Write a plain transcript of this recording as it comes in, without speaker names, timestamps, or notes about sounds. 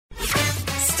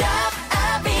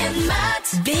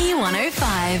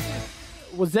B105.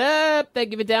 What's up?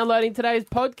 Thank you for downloading today's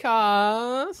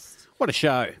podcast. What a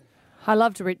show. I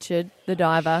loved Richard, the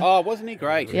diver. Oh, wasn't he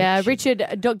great? Yeah,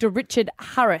 Dr. Richard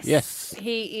Harris. Yes.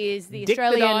 He is the Dick the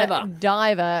Australian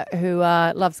diver who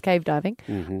loves cave diving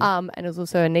and is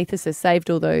also an anaesthetist, saved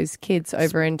all those kids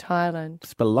over in Thailand.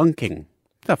 Spelunking.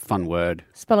 It's a fun word.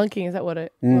 Spelunking, is that what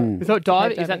it Is that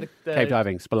diving? Cave Is that the Cave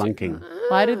diving, spelunking.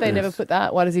 Why did they never put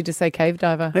that? Why does he just say cave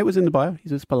diver? It was in the bio.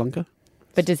 He's a spelunker.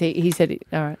 But does he said,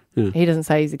 all right. Yeah. He doesn't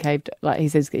say he's a cave, he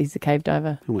says he's a cave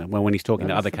diver. Well, when he's talking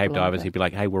to Well, other that's a cave divers, spelunker. he'd be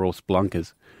like, hey, we're all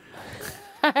spelunkers.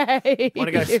 Want to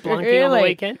go spelunking on the Really?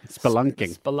 weekend?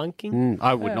 Spelunking. Spelunking?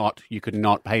 I would not. You could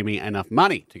not pay me enough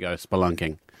money to go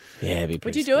spelunking. Yeah, it'd be Would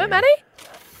pretty you do it, scary. Matty?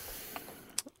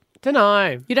 Don't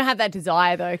know. You don't have that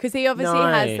desire, though, because he obviously No.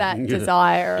 has that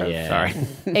desire of Yeah. Sorry.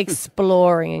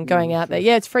 exploring and going out there.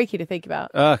 Yeah, it's freaky to think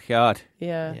about. Oh, God.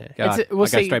 Yeah. God. It's- we'll I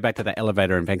go see. straight back to the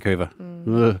elevator in Vancouver.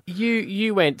 Ugh.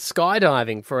 You went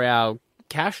skydiving for our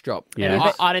cash drop. Yeah.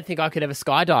 And I don't think I could ever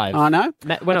skydive. I know.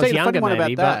 When I I'll was tell you the younger, funny one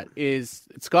maybe, about that is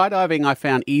skydiving I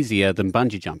found easier than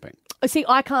bungee jumping. See,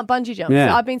 I can't bungee jump. Yeah.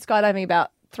 So I've been skydiving about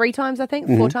 3 times, I think,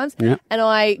 4 times, Yeah. and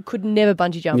I could never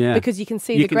bungee jump Yeah. because you can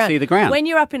see You the can ground. see the ground. When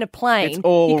you're up in a plane, It's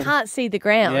all- you can't see the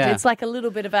ground. Yeah. It's like a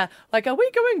little bit of a, like, are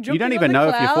we going jumping You don't on even the know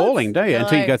if you're clouds? falling, do you?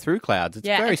 Until you No. go through clouds. It's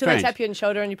Yeah, very until strange. they tap you on the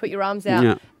shoulder and you put your arms out.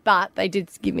 Yeah. But they did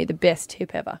give me the best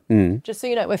tip ever. Mm. Just so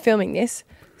you know, we're filming this,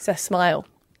 so smile.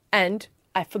 And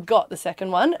I forgot the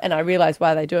second one, and I realised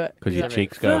why they do it. Because your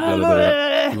cheeks go a little bit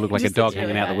up. You look like a Just dog looks really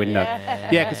hanging out the bad. window.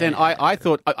 Yeah, because then I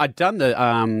thought I'd done the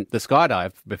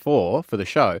skydive before for the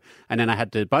show, and then I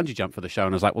had to bungee jump for the show,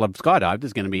 and I was like, well, I've skydived. This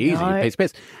is going to be easy. No.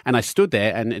 Piece. And I stood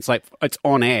there, and it's like, it's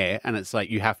on air, and it's like,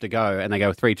 you have to go, and they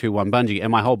go 3, 2, 1 bungee,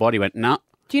 and my whole body went, nah.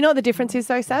 Do you know what the difference is,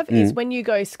 though, Sav? Mm. Is when you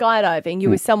go skydiving,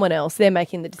 you're with someone else, they're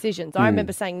making the decisions. I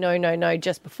remember saying no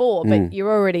just before, but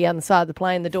you're already on the side of the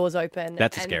plane, the door's open.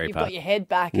 That's a and scary you've part. got your head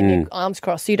back and your arms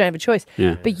crossed, so you don't have a choice.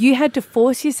 Yeah. But you had to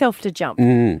force yourself to jump.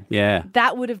 Yeah.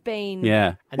 That would have been...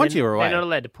 Yeah. And Once then you were away. They're not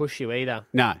allowed to push you either.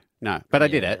 No. But I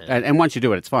did it. And once you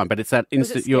do it, it's fine. But it's that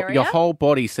instant, your scarier? whole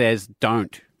body says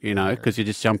don't, because you're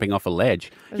just jumping off a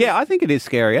ledge. Yeah, I think it is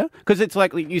scarier because it's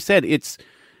like you said,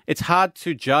 it's hard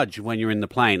to judge when you're in the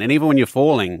plane. And even when you're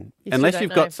falling, You still unless don't you've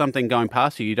know. got something going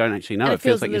past you, you don't actually know. And it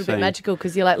feels like a you're little bit saying, magical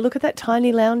because you're like, look at that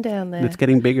tiny lounge down there. it's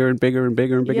getting bigger and bigger and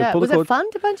bigger and bigger. Yeah. Pull the Was it cord. fun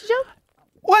to bungee jump?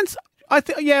 Once I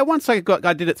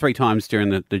did it 3 times during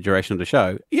the duration of the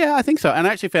show. Yeah, I think so. And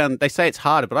I actually found, they say it's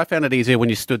harder, but I found it easier when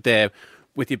you stood there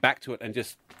with your back to it and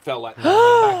just fell like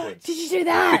backwards. Did you do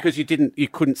that? Because you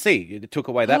couldn't see. It took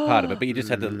away that part of it, but you just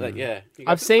had to, yeah.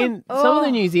 I've seen some of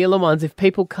the New Zealand ones, if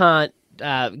people can't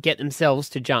get themselves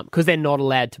to jump because they're not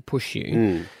allowed to push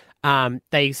you,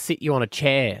 they sit you on a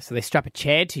chair. So they strap a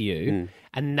chair to you,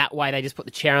 and that way they just put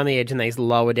the chair on the edge and they just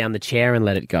lower down the chair and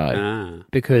let it go. Ah.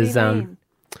 Because What do you mean?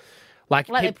 like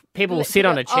Like people will they- sit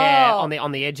on a chair Oh. on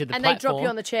the edge of the And they platform, drop you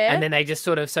on the chair? and then they just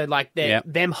sort of they're Yep.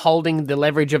 them holding the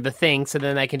leverage of the thing, so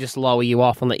then they can just lower you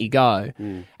off and let you go.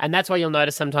 And that's why you'll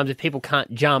notice sometimes if people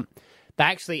can't jump, they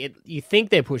actually you think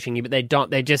they're pushing you, but they don't.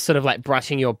 They're just sort of like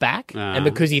brushing your back, and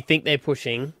because you think they're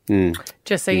pushing,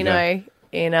 Just so you know,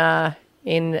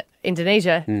 in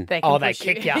Indonesia, they can they push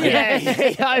kick you. you.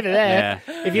 Yeah, over there.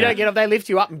 Yeah. If you don't get up, they lift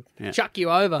you up and chuck you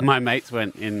over. My mates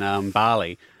went in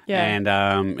Bali. Yeah. And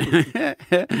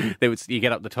you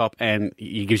get up the top and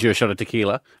he gives you a shot of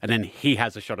tequila, and then he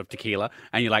has a shot of tequila,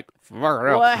 and you're like,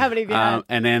 Well, how many have you had?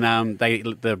 and then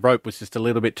the rope was just a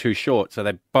little bit too short, so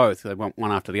they went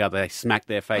one after the other. They smacked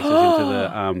their faces into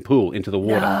the pool, into the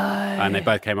water, and they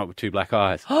both came up with 2 black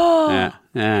eyes.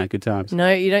 Yeah, good times. No,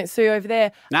 you don't sue over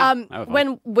there. No, that was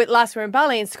fun. When last we were in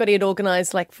Bali, and Scotty had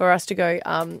organised for us to go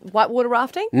whitewater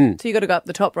rafting. So you got to go up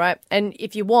the top, right? And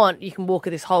if you want, you can walk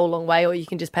this whole long way, or you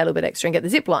can just pay a little bit extra and get the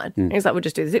zip line. And he's like, we'll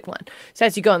just do the zip line. So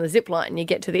as you go on the zip line and you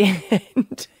get to the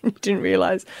end, you didn't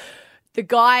realise the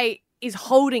guy is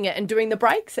holding it and doing the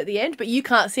brakes at the end, but you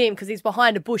can't see him because he's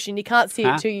behind a bush and you can't see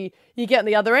it till you get on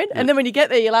the other end. And then when you get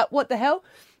there, you're like, what the hell?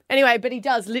 Anyway, but he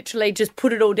does literally just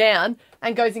put it all down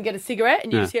and goes and get a cigarette,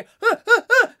 and you just hear,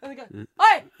 and they go,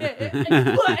 hey,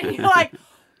 and you're like,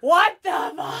 what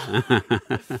the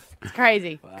fuck? It's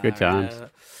crazy. Good times.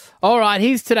 All right,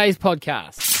 here's today's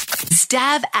podcast.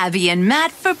 Stav, Abby and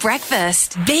Matt for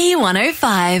breakfast.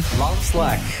 B105. Love's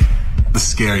like the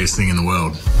scariest thing in the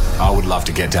world. I would love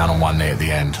to get down on one knee at the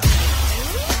end.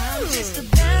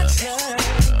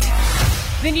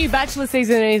 The new Bachelor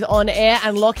season is on air,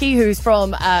 and Lockie, who's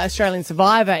from Australian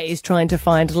Survivor, is trying to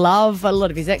find love. A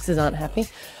lot of his exes aren't happy,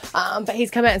 but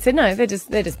he's come out and said no, they're just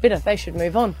bitter. They should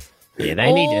move on. Yeah,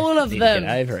 they need All to, of need them to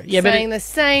get over it. Yeah, saying the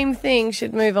same thing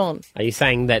should move on. Are you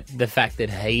saying that the fact that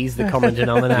he's the common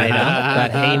denominator,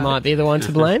 that he might be the one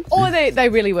to blame? Or they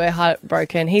really were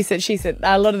heartbroken. She said,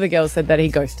 a lot of the girls said that he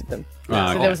ghosted them.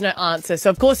 Right. So there was no answer. So,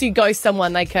 of course, you ghost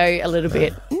someone, they go a little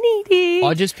bit needy.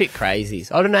 I just pick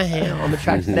crazies. I don't know how I'm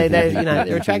attracted.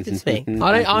 They're attracted to me.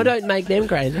 I don't make them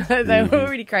crazy. They were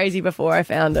already crazy before I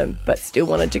found them, but still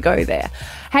wanted to go there.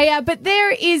 Hey, but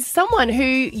there is someone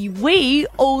who we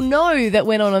all know that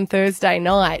went on Thursday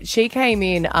night. She came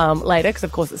in later because,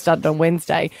 of course, it started on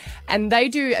Wednesday, and they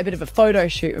do a bit of a photo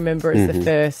shoot. Remember, it's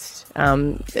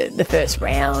the first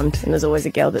round, and there's always a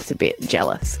girl that's a bit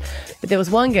jealous. But there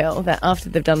was one girl that, after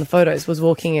they've done the photos, was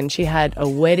walking in. She had a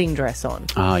wedding dress on.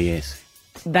 Oh, yes.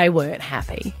 They weren't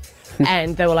happy.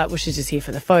 And they were like, well, she's just here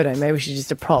for the photo. Maybe she's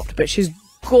just a prop. But she's a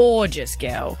gorgeous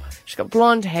girl. She's got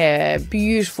blonde hair,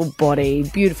 beautiful body,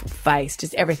 beautiful face,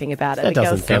 just everything about it. That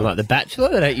doesn't sound like The Bachelor.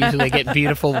 They don't usually get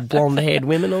beautiful blonde-haired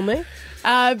women on there.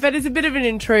 But it's a bit of an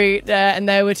intrude, and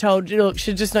they were told, look,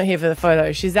 she's just not here for the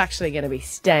photo. She's actually going to be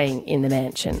staying in the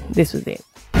mansion. This was it.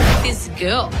 This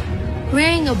girl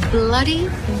wearing a bloody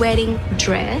wedding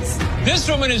dress. This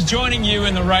woman is joining you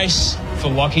in the race for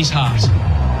Lockie's heart.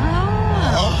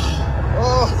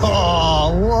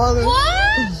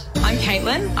 What? I'm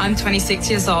Caitlin. I'm 26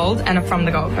 years old and I'm from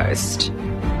the Gold Coast.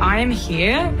 I am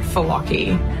here for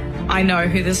Lockie. I know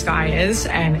who this guy is,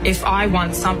 and if I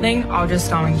want something, I'll just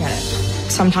go and get it.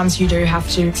 Sometimes you do have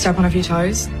to step on a few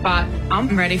toes, but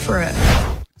I'm ready for it.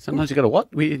 Sometimes you got to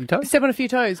what? With your toes? Step on a few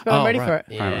toes, but I'm ready for it.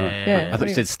 Yeah. I thought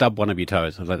you said stub one of your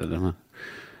toes. I was like,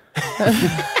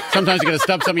 sometimes you got to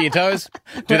stub some of your toes.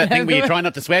 Do that thing where you try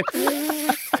not to sweat.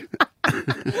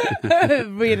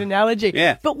 Weird analogy.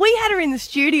 Yeah. But we had her in the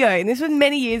studio, and this was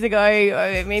many years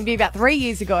ago, maybe about 3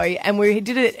 years ago, and we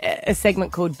did a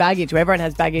segment called Baggage, where everyone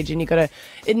has baggage, and you've got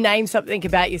to name something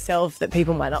about yourself that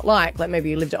people might not like maybe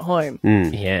you lived at home.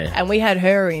 Yeah. And we had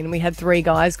her in, we had 3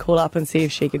 guys call up and see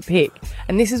if she could pick.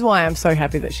 And this is why I'm so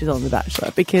happy that she's on The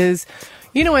Bachelor, because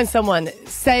you know when someone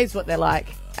says what they're like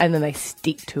and then they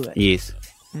stick to it? Yes.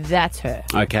 That's her.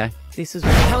 Okay. This is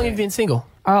How long have you been single?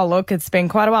 Oh, look, it's been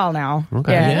quite a while now.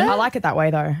 Okay. Yeah, Yeah? I like it that way,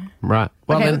 though. Right.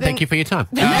 Well, Okay, then, well, then- thank you for your time.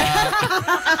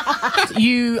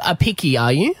 You are picky,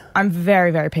 are you? I'm very,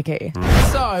 very picky.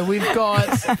 So we've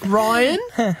got Ryan.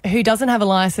 who doesn't have a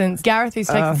license, Gareth, who's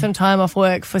taken some time off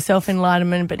work for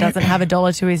self-enlightenment but doesn't have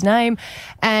 $1 to his name,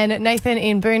 and Nathan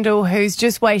in Boondall, who's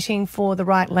just waiting for the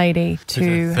right lady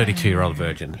to... 32-year-old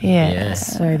virgin. Yeah.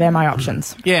 Yes. So they're my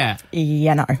options. Yeah.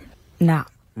 Yeah, no. Nah.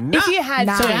 If you had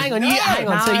No. So to... hang on.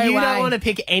 So No you way. don't want to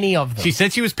pick any of them? She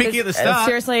said she was picky at the start.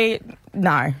 Seriously,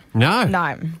 no. No.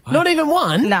 No. Not even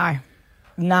one? No.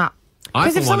 Nah.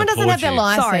 Because if someone doesn't have their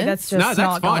license... Sorry, that's just No, that's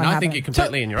not fine. gonna I think happen. you're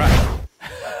completely in your right.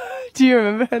 Do you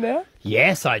remember her now?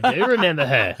 Yes, I do remember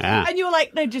her. Ah. And you were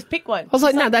like, no, just pick one. I was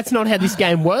like, no, that's not how this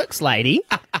game works, lady.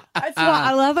 That's what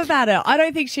I love about her. I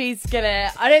don't think she's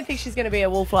gonna be a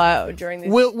wallflower during this.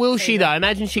 Will she, though?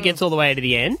 Imagine she gets all the way to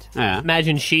the end. Yeah.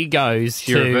 Imagine she goes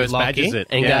She to reverse Lockie badges it.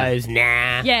 and Yeah. goes,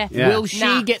 nah. Yeah. Yeah. Will she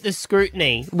Nah. get the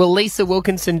scrutiny? Will Lisa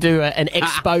Wilkinson do an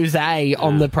expose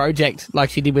on the project like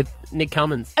she did with Nick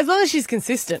Cummins? As long as she's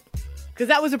consistent. Because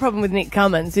that was the problem with Nick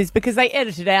Cummins, is because they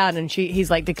edited out and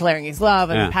he's like declaring his love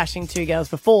and Yeah. pashing 2 girls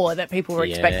before that people were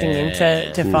expecting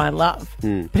him to find love.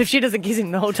 But if she doesn't kiss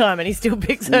him the whole time and he still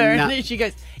picks her and then she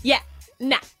goes, yeah,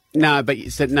 nah. No, but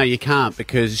you said, no, you can't,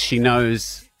 because she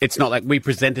knows it's not like we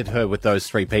presented her with those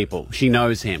 3 people. She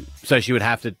knows him. So she would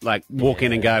have to, like, walk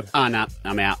in and go, oh, no,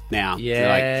 I'm out now. Yeah,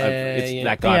 Like, it's yeah.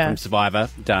 that guy Yeah. from Survivor,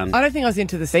 done. I don't think I was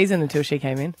into the season until she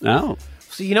came in. Oh.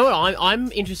 So you know what? I'm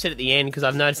interested at the end because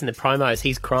I've noticed in the promos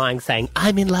he's crying saying,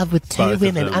 I'm in love with 2 Both of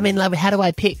women. them. I'm in love with, how do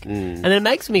I pick? And it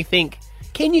makes me think,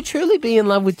 can you truly be in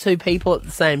love with 2 people at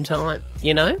the same time?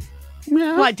 You know?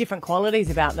 Like different qualities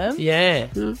about them. Yeah.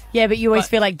 Yeah, but you always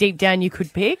feel like deep down you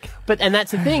could pick. And that's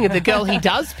the thing, the girl he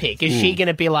does pick, is she going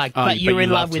to be like, but you were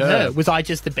in love with her? Was I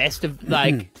just the best of,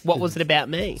 like, what was it about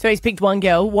me? So he's picked one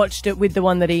girl, watched it with the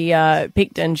one that he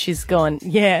picked, and she's gone,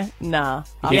 yeah, nah.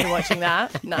 After watching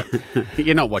that, nah.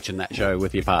 You're not watching that show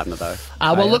with your partner, though.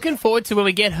 Well, looking forward to when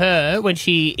we get her, if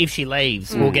she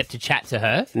leaves, we'll get to chat to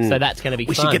her. So that's going to be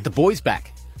We fun. should get the boys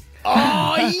back.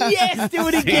 Oh, yes, do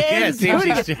it again. Yeah, Do seems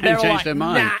it she's again. They're all changed like, her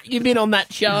mind. nah, you've been on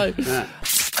that show.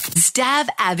 Stav,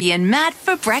 Abby, and Matt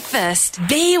for breakfast.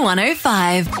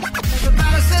 B105.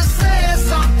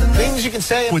 Things you can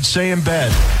say would say in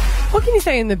bed. What can you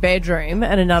say in the bedroom?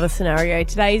 And another scenario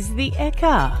today is the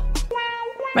Eka.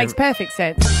 Makes perfect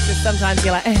sense. Just sometimes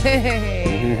you're like,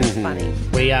 it's funny.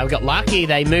 We got lucky.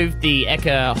 They moved the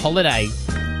Eka holiday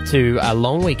to a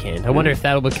long weekend. I wonder if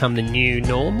that'll become the new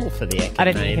normal for the Ekka. I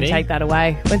don't think you can take that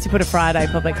away. Once you put a Friday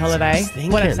public holiday,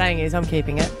 what I'm saying is I'm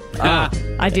keeping it.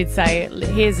 I did say,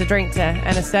 here's a drink to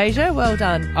Anastasia. Well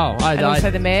done. Oh, and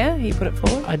also the mayor, he put it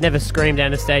forward. I'd never screamed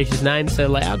Anastasia's name so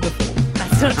loud before.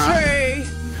 That's not true.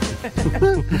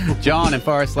 John in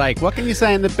Forest Lake, what can you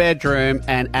say in the bedroom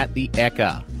and at the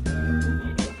Ekka?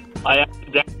 I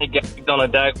accidentally gagged on a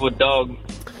dog dog.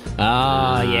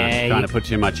 Oh, yeah. Trying to put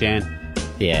too much in.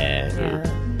 Yeah.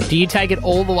 Do you take it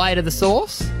all the way to the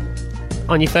source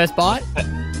on your first bite?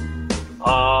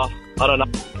 I don't know.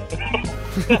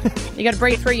 You got to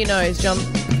breathe through your nose, John.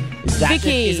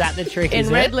 Vicky, is that the trick? in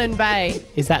Redland Bay.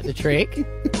 Is that the trick?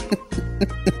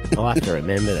 I'll have to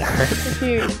remember that.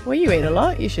 You eat a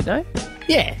lot, you should know.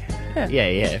 Yeah,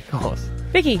 of course.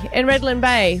 Vicky, in Redland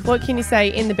Bay, what can you say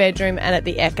in the bedroom and at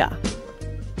the Ekka?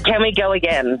 Can we go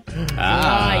again?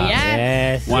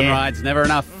 Yes. One ride's never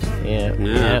enough.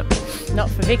 Yeah. Not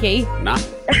for Vicky. Nah.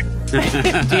 Do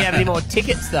you have any more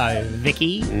tickets, though,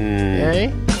 Vicky?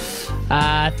 Yeah.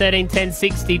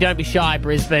 131060, don't be shy,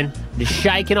 Brisbane. Just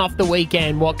shaking off the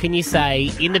weekend. What can you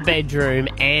say in the bedroom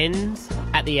and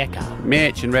at the Ekka?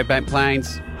 Mitch in Redbank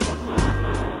Plains.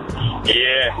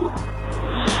 Yeah.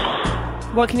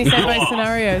 What can you say in both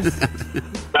scenarios?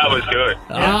 That was good.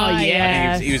 Oh,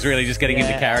 yeah. He was really just getting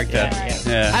into character.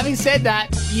 Yeah. Having said that,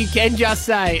 you can just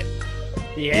say,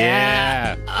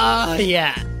 yeah. Oh,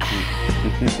 yeah.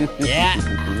 Yeah.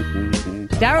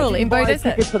 Daryl in Bo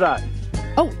Desert. For that.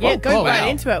 Oh, yeah, go right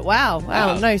into it. Wow.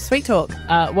 No, sweet talk.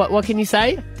 What can you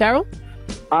say, Daryl?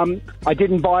 I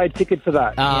didn't buy a ticket for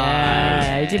that.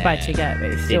 Yeah, he did buy a ticket,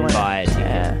 but he still Didn't buy a ticket.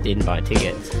 Yeah. Didn't buy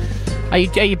tickets. Are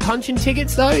you punching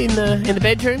tickets though in the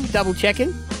bedroom? Double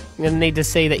checking. I'm gonna need to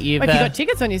see that you've. If you got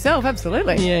tickets on yourself,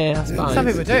 absolutely. Yeah, I suppose. Some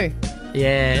people do.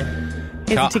 Yeah.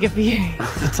 Here's a ticket for you.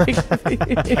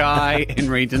 Guy in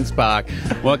Regent's Park,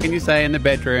 what can you say in the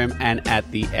bedroom and at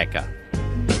the Ekka?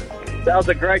 That was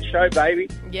a great show, baby.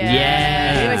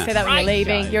 Yeah. You always say that when you're Great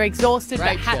leaving. show. You're exhausted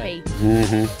Great but happy.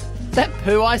 Is that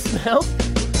poo I smell?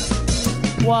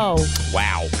 Whoa.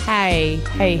 Wow. Hey.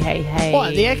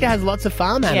 What? The Ekka has lots of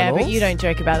farm animals. Yeah, but you don't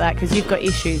joke about that because you've got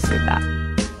issues with that.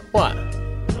 What?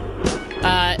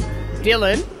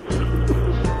 Dylan.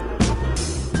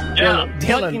 Yeah.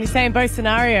 What can you say in both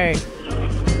scenarios?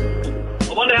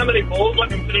 I wonder how many balls I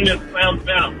can put in a round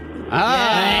mouth.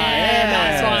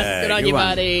 Nice one. Good on you,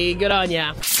 buddy. Good on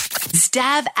ya.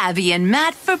 Stav, Abby and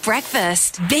Matt for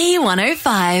breakfast.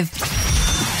 B105.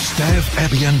 Stav,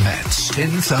 Abby and Matt's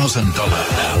 $10,000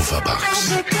 Alpha Bucks.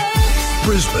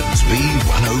 Brisbane's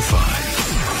B105.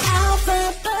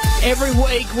 Every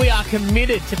week we are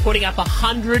committed to putting up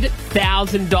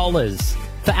 $100,000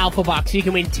 for Alpha Bucks. You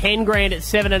can win 10 grand at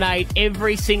 7 and 8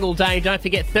 every single day. Don't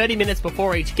forget, 30 minutes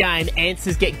before each game,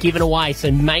 answers get given away.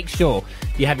 So make sure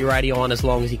you have your radio on as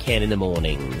long as you can in the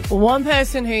morning. One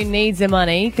person who needs the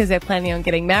money because they're planning on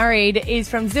getting married is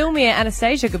from Zilmere.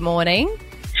 Anastasia, good morning.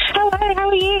 Hello, how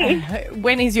are you?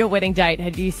 When is your wedding date?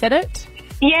 Have you said it?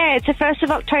 Yeah, it's the 1st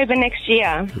of October next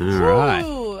year. All right.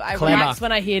 Ooh, I Clever. relax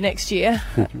when I hear next year.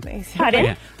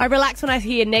 Pardon? I relax when I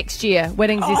hear next year.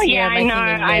 Weddings this year are making me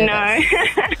nervous. I know.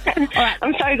 All right.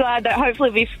 I'm so glad that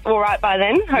hopefully we'll be all right by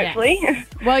then, hopefully. Yes.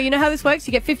 Well, you know how this works.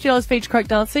 You get $50 for each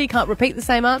correct answer. You can't repeat the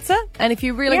same answer. And if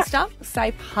you're really stuck,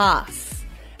 say pass.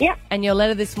 Yep. And your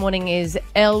letter this morning is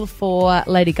L for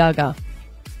Lady Gaga.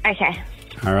 Okay.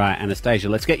 All right, Anastasia,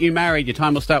 let's get you married. Your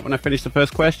time will start when I finish the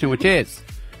first question, which is,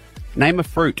 name a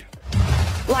fruit.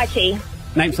 Lychee.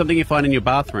 Name something you find in your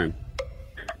bathroom.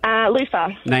 Loofah.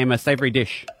 Name a savoury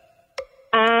dish.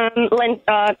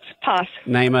 Pass.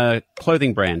 Name a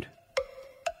clothing brand.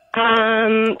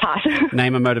 Pass.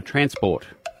 Name a mode of transport.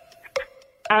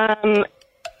 Pass.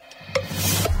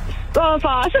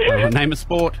 Name a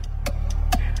sport.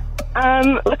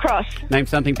 Lacrosse. Name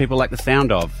something people like the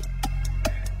sound of.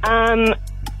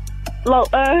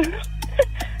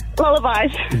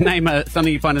 Lullabies. Name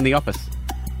something you find in the office.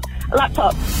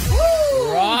 Laptop.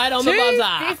 Right on the buzzer.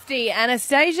 $250,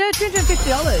 Anastasia.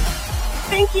 $250.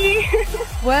 Thank you.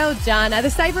 Well done. The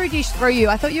savoury dish for you.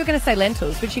 I thought you were going to say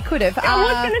lentils, which you could have. I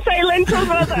was going to say lentils,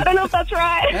 but I don't know if that's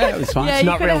right. Yeah, it was fine. Yeah, It's you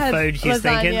not could real have had food, she's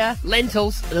lasagna. thinking.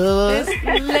 Lentils. There's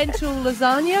lentil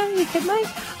lasagna, you could make.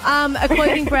 A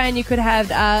clothing brand, you could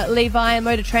have Levi, and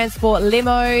motor transport,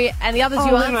 limo, and the others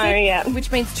you answered, limo, yeah.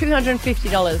 which means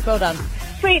 $250. Well done.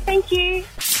 Sweet, thank you.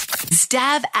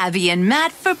 Stav, Abby and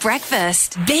Matt for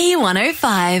breakfast.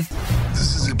 B105.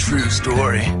 This is a true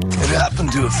story. It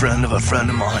happened to a friend of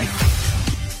mine.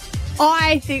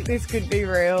 I think this could be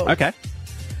real. Okay.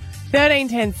 13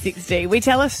 10 60. We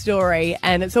tell a story,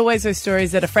 and it's always those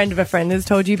stories that a friend of a friend has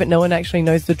told you, but no one actually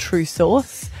knows the true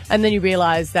source. And then you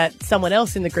realise that someone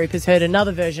else in the group has heard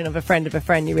another version of a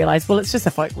friend. You realise, well, it's just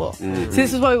a folklore. Mm-hmm. So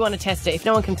this is why we want to test it. If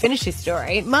no one can finish this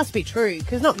story, it must be true,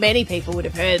 because not many people would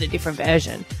have heard a different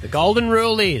version. The golden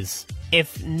rule is,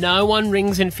 if no one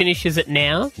rings and finishes it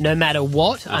now, no matter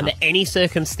what, under any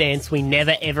circumstance, we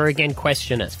never ever again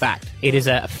question it. Fact. It is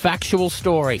a factual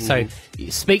story. So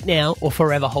speak now or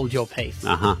forever hold your peace.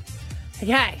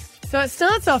 Okay. So it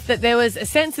starts off that there was a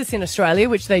census in Australia,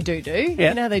 which they do. Yeah.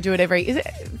 You know how they do it is it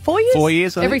 4 years? 4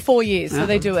 years, I think. Every 4 years, so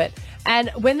they do it. And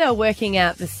when they were working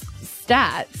out the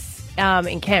stats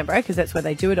in Canberra, because that's where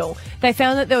they do it all, they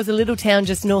found that there was a little town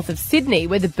just north of Sydney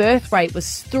where the birth rate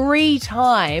was 3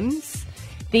 times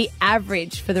the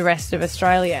average for the rest of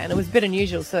Australia. And it was a bit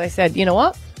unusual, so they said, you know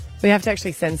what? We have to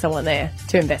actually send someone there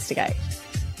to investigate.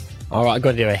 All right,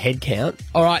 got to do a head count.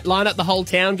 All right, line up the whole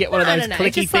town, get one of those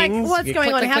clicky Just things. like, what's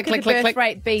going on? How could the birth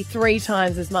rate be 3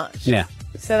 times as much? Yeah.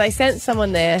 So they sent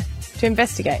someone there to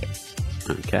investigate.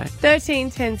 Okay. 13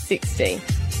 10 60.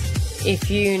 If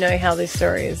you know how this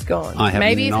story has gone. I have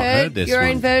Maybe you've not heard this your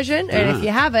one. own version, and No. if you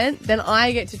haven't, then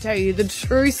I get to tell you the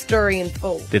true story in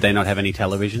full. Did they not have any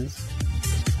televisions?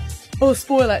 Oh,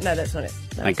 spoiler. No, that's not it.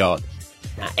 No. Thank God.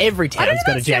 Every I don't town's got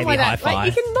a understand why JB that- Hi-Fi.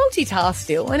 Like, you can multitask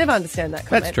still. I never understand that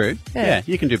comment. That's true. Yeah,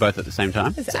 you can do both at the same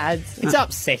time. There's ads. It's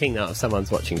upsetting, though, if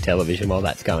someone's watching television while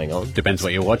that's going on. Depends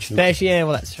what you're watching. Yeah,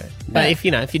 well, that's true. But if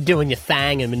you're doing your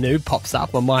thing and Manu pops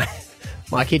up on my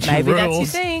kitchen Maybe that's your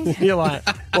rules, thing. you're like,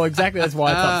 well, exactly, that's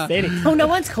why it's upsetting. Oh, no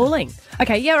one's calling.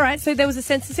 Okay, yeah, all right. So there was a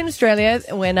census in Australia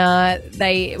when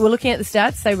they were looking at the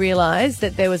stats. They realised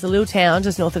that there was a little town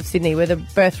just north of Sydney where the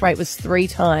birth rate was 3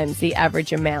 times the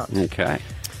average amount. Okay.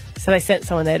 So they sent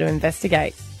someone there to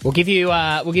investigate. We'll give you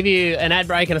an ad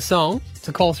break and a song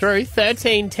to call through.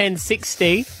 13 10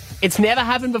 60. It's never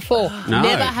happened before. No.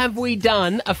 Never have we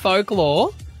done a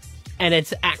folklore, and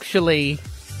it's actually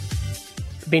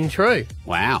been true.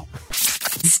 Wow.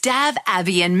 Stav,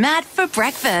 Abby and Matt for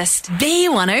breakfast.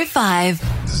 B105.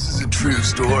 This is a true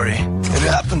story. It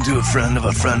happened to a friend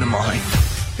of mine.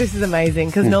 This is amazing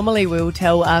because normally we'll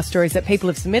tell stories that people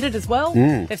have submitted as well.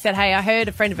 They've said, hey, I heard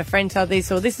a friend of a friend tell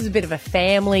this, or this is a bit of a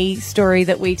family story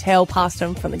that we tell, passed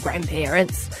on from the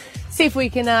grandparents. See if we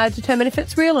can determine if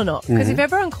it's real or not. Because if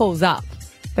everyone calls up,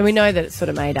 then we know that it's sort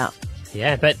of made up.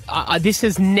 Yeah, but this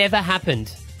has never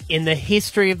happened in the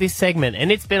history of this segment,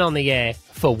 and it's been on the air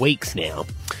for weeks now.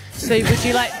 So would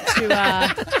you like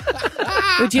to?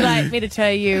 Would you like me to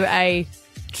tell you a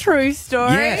true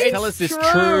story? Yes, tell us this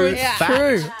true fact.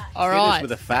 True. All Hit us right.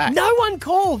 with a fact. No one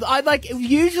called.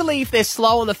 Usually if they're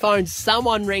slow on the phone,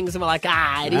 someone rings and we're like,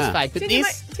 it is fake. But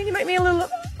Can you make me a little?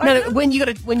 no, when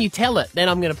you tell it, then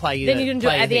I'm going to play you. Then you're going to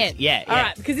do it at the end. Yeah. All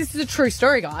right, because this is a true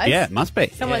story, guys. Yeah, it must be.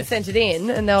 Someone sent it in,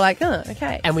 and they're like, oh,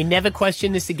 okay. And we never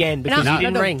question this again because No. you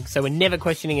didn't No. ring, so we're never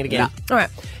questioning it again. All right.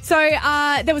 So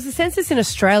there was a census in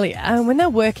Australia, and when they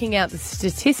were working out the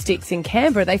statistics in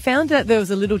Canberra, they found that there was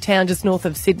a little town just north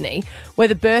of Sydney where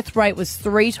the birth rate was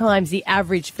 3 times the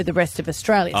average for the rest of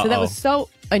Australia. So that was so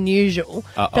unusual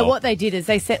that what they did is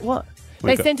they said, what?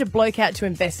 They sent a bloke out to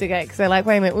investigate because they're like,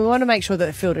 wait a minute, we want to make sure that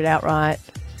they filled it out right.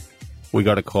 We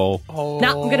got a call.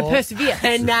 No, I'm going to persevere.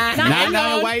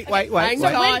 No, wait.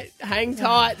 Hang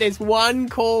tight. There's one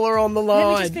caller on the me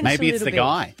line. just finish Maybe a it's the little bit.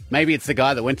 guy. Maybe it's the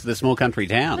guy that went to the small country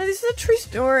town. No, this is a true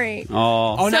story.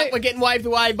 Oh, No, we're getting waved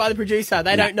away by the producer.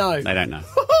 They don't know. They don't know.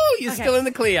 You're still in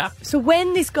the clear. So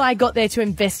when this guy got there to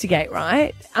investigate,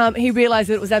 right, he realised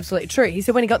that it was absolutely true. He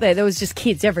said when he got there was just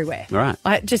kids everywhere. Right.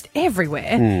 Like, just everywhere.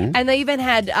 And they even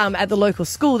had, at the local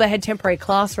school, they had temporary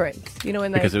classrooms. You know,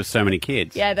 when they... Because there were so many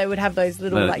kids. Yeah, they would have those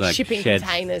little, Like shipping sheds.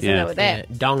 containers Yeah. and they were there.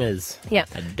 Dongers. Yeah.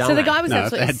 A So the donger. guy was No,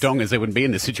 if they absolutely... had dongers, they wouldn't be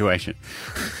in this situation.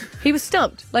 He was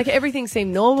stumped. Like, everything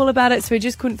seemed normal about it, so he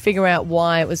just couldn't figure out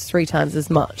why it was 3 times as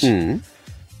much. No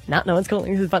one's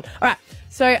calling. This is fun. All right.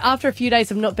 So after a few days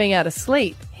of not being able to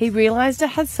sleep, he realised it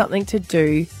had something to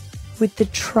do with the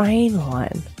train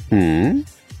line.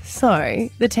 So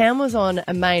the town was on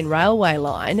a main railway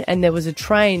line, and there was a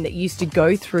train that used to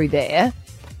go through there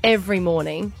every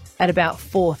morning at about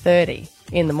 4:30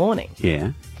 in the morning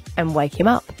Yeah. and wake him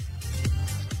up.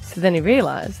 So then he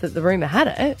realised that the rumour had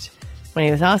it when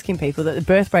he was asking people that the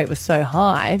birth rate was so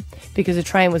high because the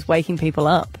train was waking people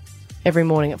up every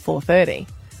morning at 4:30.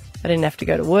 They didn't have to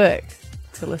go to work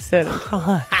till a certain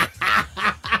time.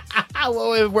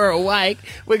 Well, we're awake.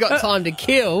 We got time to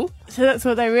kill. So that's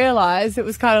what they realised. It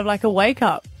was kind of like a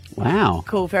wake-up Wow.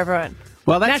 call for everyone.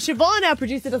 Well, Now, that's... Siobhan, our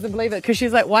producer, doesn't believe it because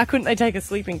she's like, why couldn't they take a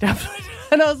sleeping tablet?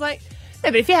 And I was like,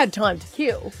 no, but if you had time to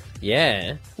kill,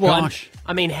 Yeah. Well, Gosh.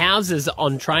 I mean, houses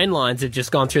on train lines have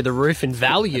just gone through the roof in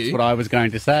value. That's what I was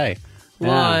going to say.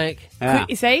 Like, Yeah.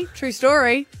 You see? True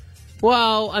story.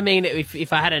 well, I mean,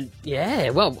 if I hadn't,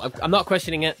 well, I'm not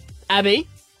questioning it. Abby?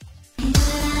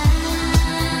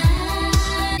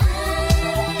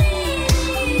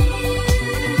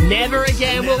 Never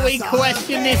again will we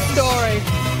question this story.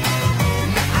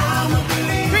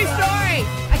 True story.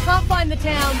 I can't find the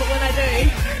town, but when I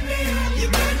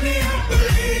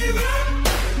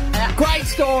Great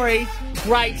story.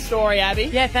 Great story, Abby.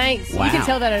 do. Yeah, thanks. Wow. You can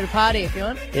tell that at a party if you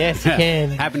want. Yes, you can.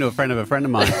 Happened to a friend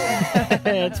of mine.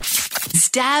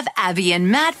 Stab Abby and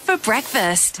Matt for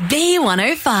breakfast.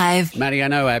 B105. Matty, I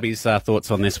know Abby's thoughts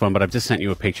on this one, but I've just sent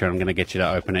you a picture. I'm going to get you to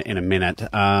open it in a minute.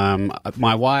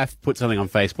 My wife put something on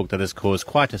Facebook that has caused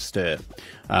quite a stir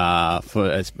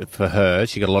for her.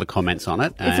 She got a lot of comments on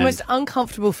it. It's the most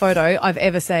uncomfortable photo I've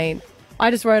ever seen.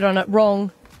 I just wrote on it,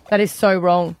 wrong. That is so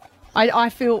wrong. I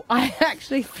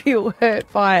actually feel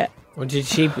hurt by it. Well, did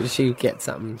she get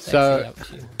something sexy up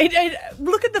to you?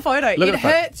 Look at the photo. It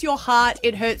hurts your heart.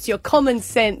 It hurts your common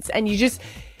sense. And you just...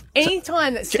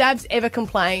 Anytime that Stab's ever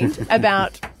complained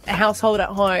about a household at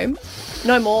home,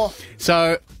 no more.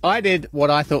 So I did what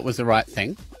I thought was the right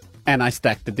thing, and I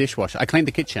stacked the dishwasher. I cleaned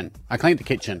the kitchen,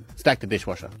 stacked the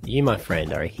dishwasher. You, my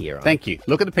friend, are a hero. Thank you.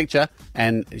 Look at the picture,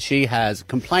 and she has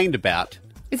complained about...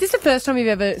 Is this the first time you've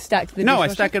ever stacked the dishwasher? No, I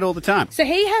stack it all the time. So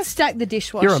he has stacked the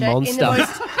dishwasher You're a monster. in the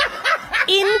most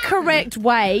incorrect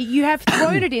way. You have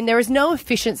thrown it in. There is no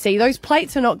efficiency. Those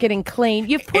plates are not getting clean.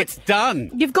 It's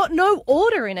done. You've got no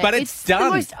order in it. But it's done. The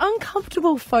most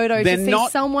uncomfortable photo to see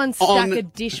someone stack a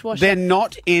dishwasher. They're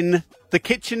not in the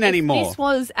kitchen anymore. If this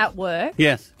was at work.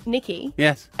 Yes. Nikki.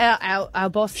 Yes. Our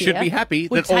boss Should here be happy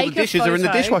would that all the take a dishes are in the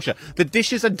photo. dishwasher. The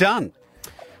dishes are done.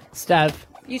 Stav,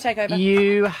 You take over.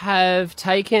 you have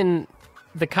taken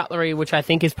the cutlery, which I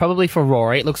think is probably for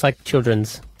Rory. It looks like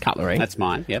children's cutlery. That's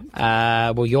mine, yep.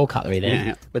 Well, your cutlery then,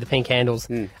 Yeah. with the pink handles.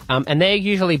 And they're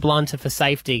usually blunter for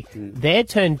safety. They're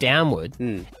turned downward,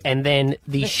 and then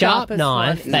the sharp sharpest knife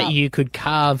one is that up. you could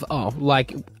carve,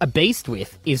 like a beast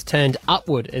with, is turned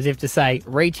upward, as if to say,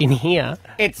 reach in here.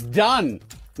 It's done,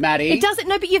 Maddie. It doesn't.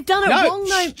 No, but you've done it No. wrong,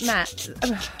 though, Matt.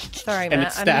 Sorry, And Matt.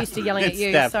 it's I'm Stav. used to yelling It's at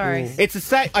you. Stav. Sorry. It's the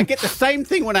same. I get the same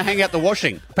thing when I hang out the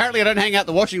washing. Apparently, I don't hang out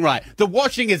the washing right. The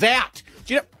washing is out.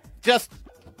 Do you know? Just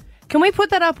Can we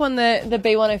put that up on the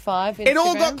B105 Instagram? it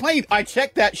all got cleaned. I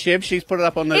checked that, Shiv. She's put it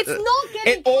up on the. It's not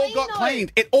getting It all clean, got though.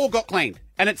 cleaned. It all got cleaned,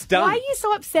 and it's done. Why are you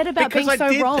so upset about Because being I so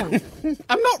did- wrong?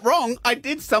 I'm not wrong. I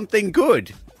did something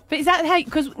good. But is that how?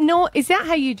 Is that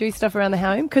how you do stuff around the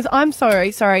home? Because I'm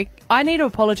sorry. I need to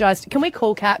apologise. Can we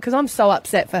call Kat? Because I'm so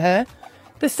upset for her.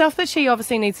 The stuff that she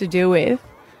obviously needs to deal with.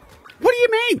 What do you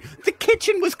mean? The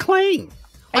kitchen was clean.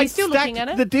 Are you I still stacked looking at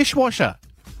it? the dishwasher.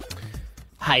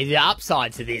 Hey, the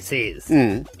upside to this is,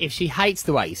 if she hates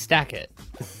the way you stack it,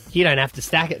 you don't have to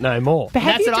stack it no more. But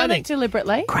have That's you what I done it think.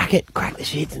 deliberately? Crack the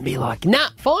shits and be like, nah,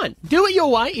 fine. Do it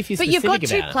your way if you're But specific you've got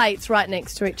two about it. plates right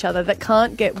next to each other that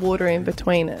can't get water in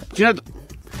between it. Do you know?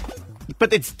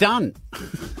 But it's done.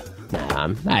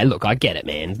 Hey, look, I get it,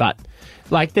 man. But,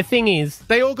 like, the thing is...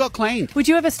 They all got cleaned. Would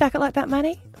you ever stack it like that,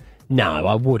 Matty? No,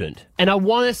 I wouldn't. And I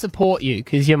want to support you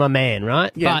because you're my man,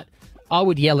 right? Yeah. But I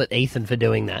would yell at Ethan for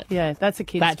doing that. Yeah, that's a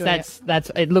kid's doing it. That's.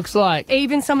 It looks like...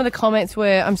 Even some of the comments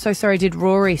were, I'm so sorry, did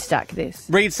Rory stack this?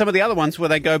 Read some of the other ones where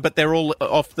they go, but they're all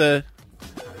off the...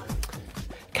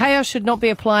 Chaos should not be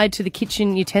applied to the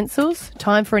kitchen utensils.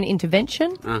 Time for an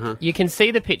intervention. You can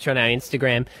see the picture on our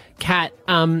Instagram. Kat,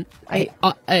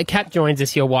 Kat joins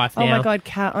us, your wife now. Oh my God,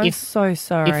 Kat, I'm so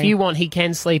sorry. If you want, he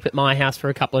can sleep at my house for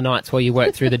a couple of nights while you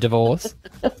work through the divorce.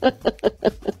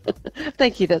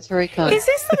 Thank you, that's very kind. Is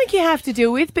this something you have to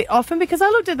deal with a bit often? Because I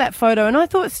looked at that photo and I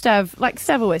thought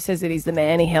Stav always says that he's the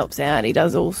man, he helps out, he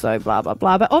does also blah, blah,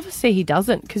 blah. But obviously he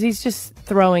doesn't because he's just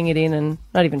throwing it in and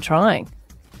not even trying.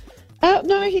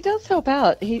 No, he does help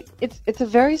out. It's a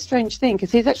very strange thing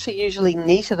because he's actually usually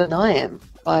neater than I am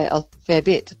by a fair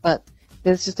bit, but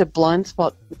there's just a blind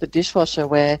spot with the dishwasher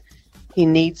where he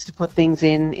needs to put things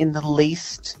in the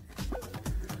least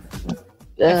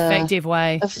Effective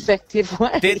way.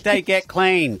 Did they get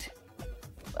cleaned?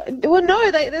 Well, no,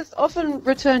 there's often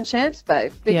return chance,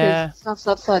 babe, because stuff's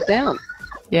upside down.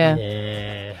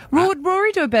 Yeah. Would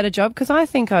Rory do a better job? Because I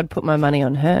think I'd put my money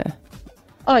on her.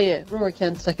 Oh, yeah, Rory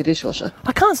can stack a dishwasher.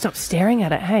 I can't stop staring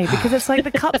at it, hey, because it's like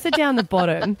the cups are down the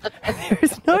bottom and there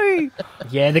is no...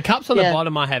 Yeah, the cups on the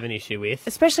bottom I have an issue with.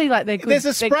 Especially like they're good... There's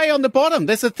a spray on the bottom.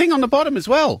 There's a thing on the bottom as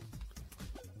well.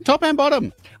 Top and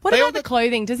bottom. What about the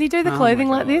clothing? Does he do the clothing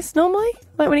like this normally?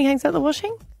 Like when he hangs out the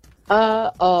washing?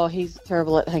 He's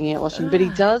terrible at hanging out washing, but he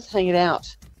does hang it out.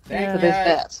 So there's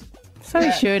that. So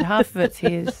he should. Half of it's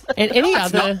his. And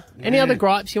any other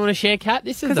gripes you want to share, Kat?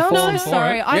 This is the Because forum I'm so for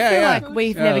sorry. it. I feel like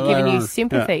we've never given you Yeah.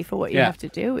 sympathy for what you Yeah. have to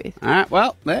deal with. All right,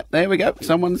 well, there we go.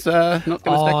 Someone's not going to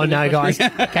Oh, no, guys.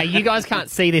 Okay, you guys can't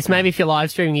see this. Maybe if you're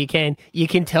live streaming, you can. You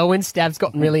can tell when Stav's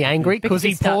gotten really angry because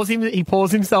he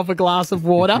pours himself a glass of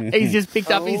water. He's just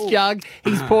picked up his jug.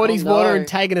 He's poured his water and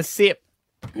taken a sip.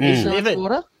 He's living.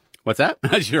 Water? What's that?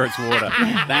 Sure, it's water.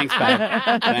 Thanks, babe.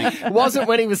 Thanks. Wasn't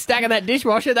when he was stacking that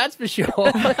dishwasher, that's for sure.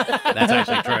 That's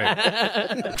actually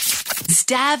true.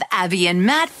 Stav, Abby and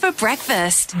Matt for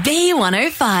breakfast.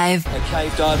 B105. A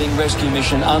cave diving rescue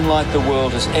mission unlike the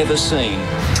world has ever seen.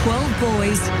 12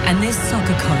 boys and their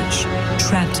soccer coach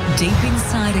trapped deep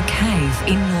inside a cave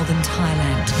in northern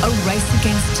Thailand. A race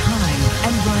against time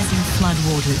and rising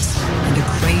floodwaters and a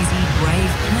crazy,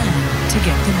 brave plan to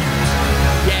get them out.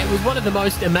 Yeah, it was one of the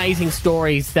most amazing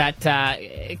stories that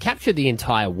captured the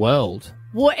entire world.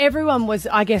 Well, everyone was,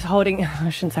 I guess, I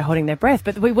shouldn't say holding their breath,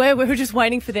 but we were just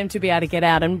waiting for them to be able to get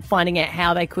out and finding out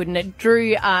how they could. And it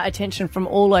drew attention from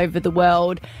all over the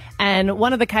world. And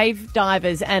one of the cave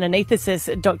divers and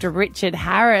anaesthetist, Dr. Richard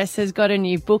Harris, has got a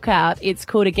new book out. It's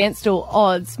called Against All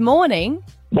Odds. Morning.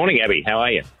 Morning, Abby. How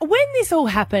are you? When this all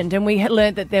happened and we had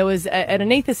learned that there was an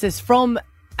anaesthetist from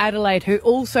Adelaide who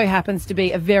also happens to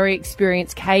be a very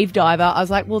experienced cave diver, I was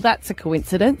like, well, that's a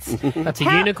coincidence. That's a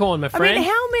unicorn, my friend. I mean,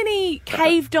 how many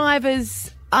cave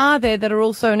divers are there that are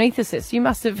also anaesthetists? You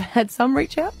must have had some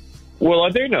reach out. Well,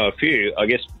 I do know a few. I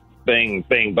guess being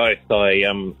both, I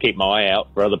keep my eye out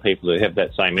for other people who have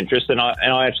that same interest, and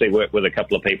I actually work with a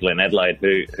couple of people in Adelaide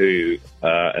who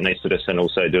are anaesthetists and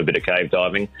also do a bit of cave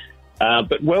diving.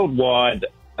 But worldwide,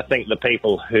 I think the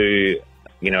people who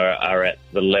are at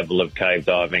the level of cave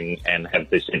diving and have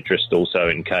this interest also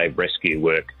in cave rescue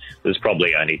work, there's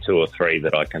probably only 2 or 3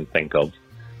 that I can think of.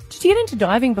 Did you get into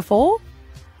diving before?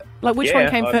 Like, which one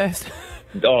came first?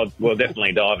 Oh, well,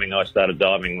 definitely diving. I started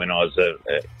diving when I was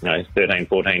a 13,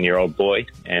 14-year-old boy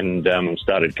and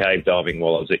started cave diving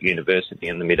while I was at university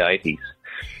in the mid-'80s.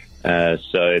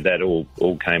 So that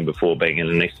all came before being an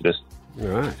anaesthetist.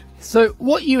 Right. So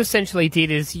what you essentially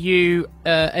did is you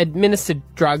administered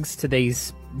drugs to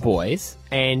these boys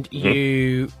and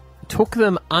you took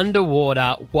them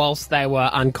underwater whilst they were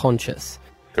unconscious.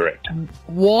 Correct.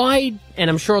 Why, and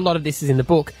I'm sure a lot of this is in the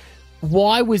book,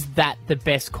 why was that the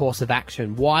best course of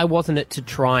action? Why wasn't it to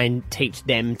try and teach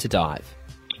them to dive?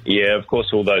 Yeah, of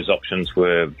course, all those options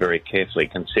were very carefully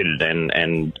considered,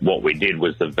 and what we did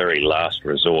was the very last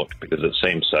resort because it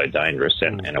seemed so dangerous,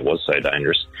 and it was so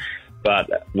dangerous.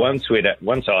 But once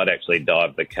I'd actually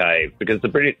dived the cave, because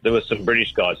there were some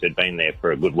British guys who'd been there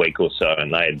for a good week or so,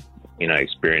 and they'd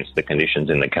experienced the conditions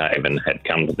in the cave and had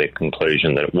come to the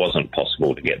conclusion that it wasn't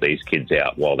possible to get these kids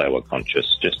out while they were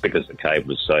conscious, just because the cave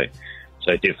was so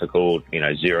difficult,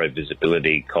 zero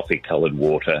visibility, coffee-coloured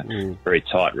water, very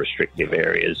tight, restrictive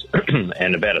areas,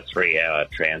 and about a 3-hour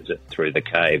transit through the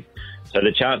cave. So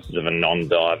the chances of a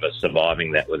non-diver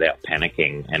surviving that without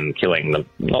panicking and killing them,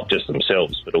 not just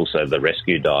themselves, but also the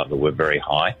rescue diver, were very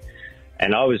high.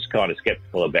 And I was kind of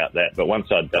sceptical about that, but once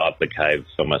I dived the cave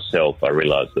for myself, I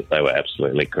realised that they were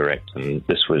absolutely correct, and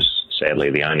this was sadly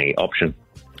the only option.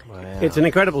 Wow. It's an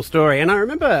incredible story, and I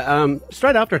remember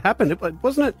straight after it happened,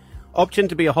 wasn't it optioned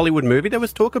to be a Hollywood movie? There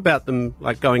was talk about them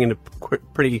going into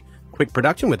pretty quick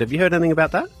production with it. Have you heard anything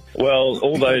about that? Well,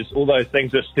 all those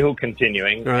things are still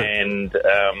continuing, right. And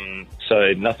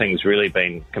so nothing's really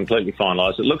been completely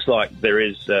finalised. It looks like there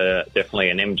is definitely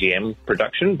an MGM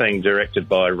production being directed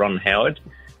by Ron Howard,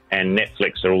 and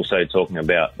Netflix are also talking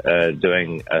about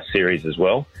doing a series as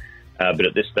well. But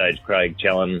at this stage, Craig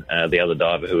Challen, the other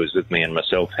diver who was with me, and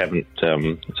myself haven't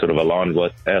sort of aligned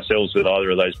with ourselves with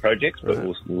either of those projects, but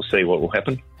we'll see what will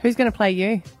happen. Who's going to play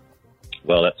you?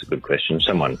 Well, that's a good question.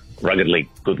 Someone ruggedly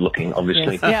good-looking,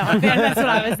 obviously. Yes. Yeah, that's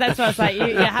what I was like.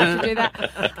 You have to do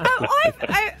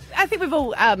that. I think we've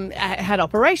all had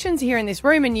operations here in this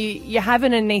room, and you have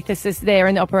an anaesthetist there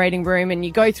in the operating room, and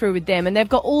you go through with them, and they've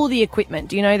got all the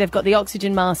equipment. They've got the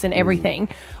oxygen mask and everything.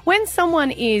 When someone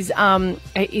is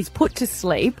put to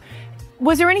sleep,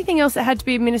 was there anything else that had to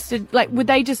be administered? Like, would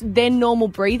they just then normal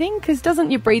breathing? Because doesn't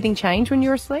your breathing change when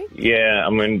you're asleep? Yeah, I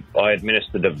mean, I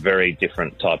administered a very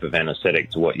different type of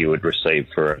anaesthetic to what you would receive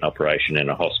for an operation in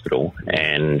a hospital.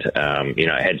 And,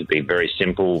 it had to be very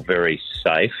simple, very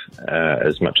safe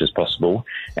as much as possible.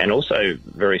 And also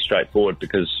very straightforward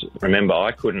because, remember,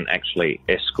 I couldn't actually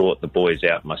escort the boys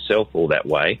out myself all that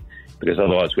way, because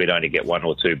otherwise we'd only get 1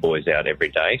 or 2 boys out every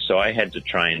day. So I had to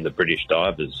train the British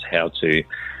divers how to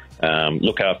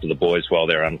look after the boys while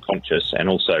they're unconscious, and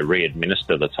also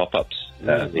re-administer the top-ups,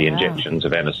 the injections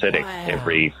of anaesthetic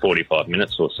every 45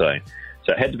 minutes or so. So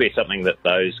So it had to be something that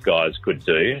those guys could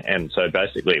do. And so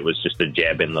basically it was just a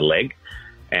jab in the leg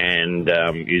and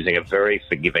using a very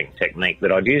forgiving technique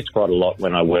that I'd used quite a lot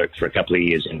when I worked for a couple of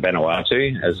years in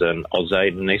Vanuatu as an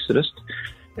Ausaid anaesthetist.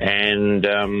 And,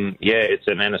 it's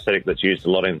an anaesthetic that's used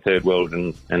a lot in third world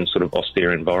and sort of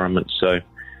austere environments. So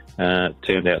it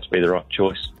turned out to be the right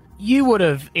choice. You would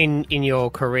have, in your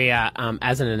career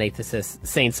as an anaesthetist,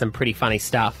 seen some pretty funny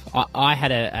stuff. I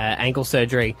had a ankle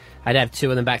surgery. I'd have two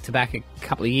of them back-to-back a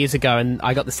couple of years ago, and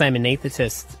I got the same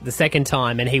anaesthetist the second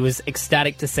time, and he was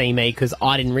ecstatic to see me because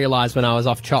I didn't realise when I was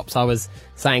off chops I was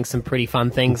saying some pretty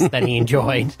fun things that he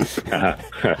enjoyed.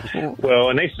 Well,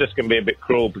 anaesthetists can be a bit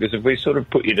cruel because if we sort of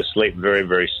put you to sleep very,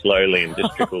 very slowly and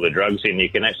just trickle the drugs in, you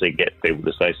can actually get people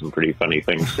to say some pretty funny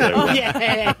things. So,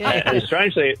 and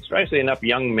strangely enough,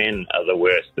 young men are the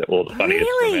worst or the funniest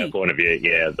from our point of view.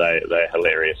 Yeah, they're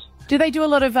hilarious. Do they do a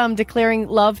lot of declaring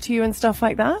love to you and stuff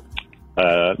like that?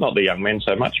 Not the young men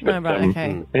so much, but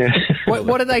okay. Yeah.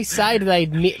 What do they say? Do they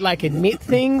admit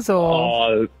things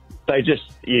or? They're just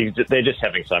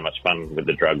having so much fun with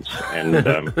the drugs, and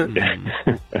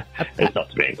it's not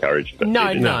to be encouraged. But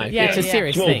it's a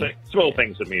serious thing. Small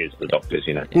things amuse the doctors,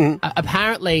 you know.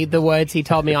 Apparently, the words he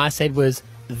told me I said was,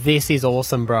 "This is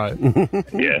awesome, bro."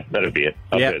 Yeah, that'd be it.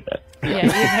 I've heard that. Yeah,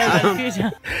 you've heard that a few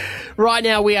times. Right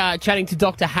now, we are chatting to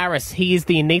Dr. Harris. He is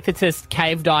the anaesthetist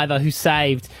cave diver who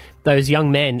saved those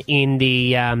young men in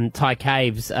the Thai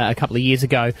caves a couple of years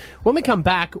ago. When we come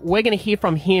back, we're going to hear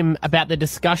from him about the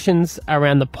discussions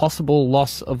around the possible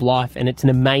loss of life, and it's an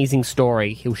amazing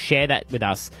story. He'll share that with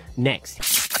us next.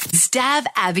 Stav,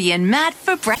 Abby and Matt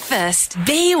for breakfast.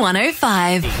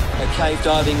 B105. A cave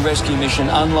diving rescue mission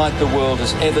unlike the world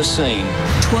has ever seen.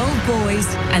 12 boys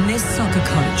and their soccer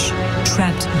coach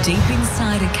trapped deep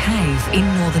inside a cave in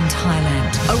northern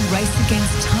Thailand. A race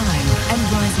against time and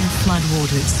rising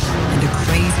floodwaters, and a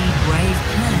crazy, brave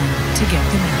plan to get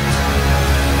them out.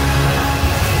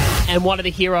 And one of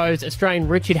the heroes, Australian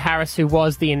Richard Harris, who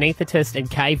was the anaesthetist and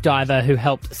cave diver who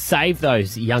helped save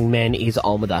those young men, is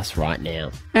on with us right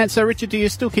now. And so, Richard, do you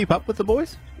still keep up with the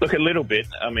boys? Look, a little bit.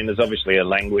 I mean, there's obviously a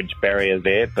language barrier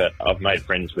there, but I've made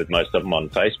friends with most of them on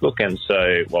Facebook, and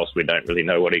so whilst we don't really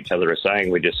know what each other are saying,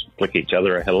 we just flick each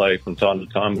other a hello from time to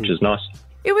time, which is nice.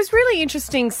 It was really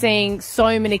interesting seeing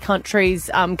so many countries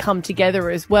come together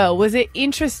as well. Was it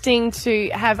interesting to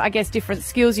have, I guess, different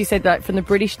skills? You said that from the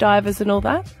British divers and all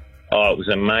that? Oh, it was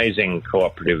an amazing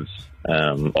cooperative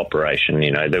operation. You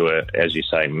know, there were, as you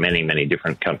say, many, many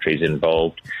different countries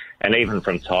involved. And even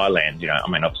from Thailand, you know, I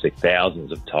mean, obviously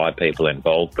thousands of Thai people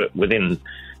involved, but within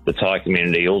the Thai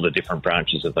community, all the different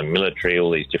branches of the military,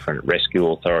 all these different rescue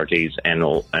authorities and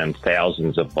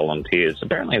thousands of volunteers.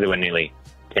 Apparently there were nearly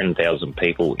 10,000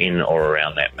 people in or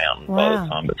around that mountain by the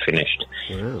time it finished.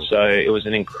 Wow. So it was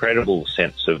an incredible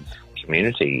sense of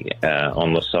community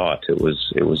on the site. It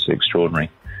was extraordinary.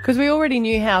 Because we already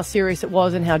knew how serious it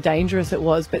was and how dangerous it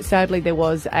was, but sadly there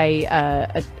was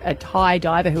a Thai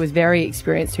diver who was very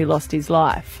experienced who lost his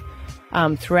life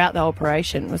throughout the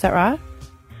operation. Was that right?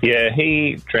 Yeah,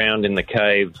 he drowned in the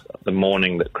cave the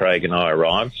morning that Craig and I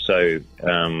arrived. So,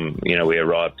 you know, we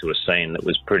arrived to a scene that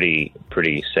was pretty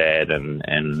sad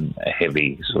and a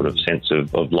heavy sort of sense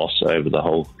of loss over the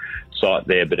whole site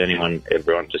there. But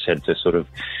everyone just had to sort of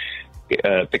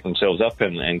pick themselves up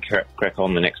and crack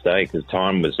on the next day because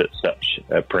time was at such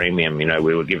a premium. You know,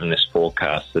 we were given this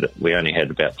forecast that we only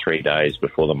had about 3 days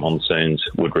before the monsoons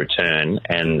would return,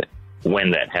 and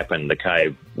when that happened, the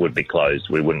cave would be closed.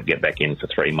 We wouldn't get back in for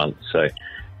 3 months. So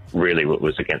really it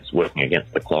was working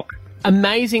against the clock.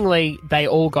 Amazingly, they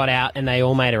all got out and they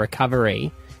all made a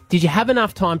recovery. Did you have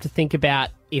enough time to think about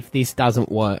if this doesn't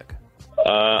work?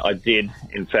 I did.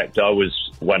 In fact, I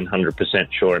was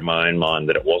 100% sure in my own mind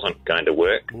that it wasn't going to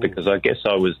work because I guess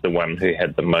I was the one who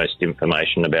had the most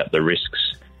information about the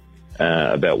risks,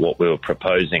 about what we were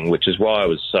proposing, which is why I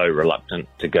was so reluctant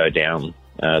to go down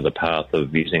the path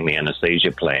of using the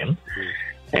anaesthesia plan.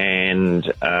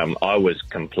 And I was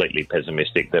completely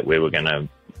pessimistic that we were going to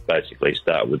basically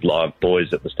start with live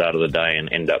boys at the start of the day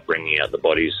and end up bringing out the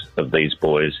bodies of these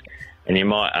boys. And you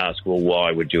might ask, well,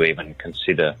 why would you even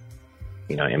consider,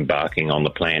 you know, embarking on the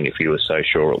plan if you were so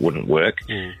sure it wouldn't work?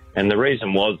 And the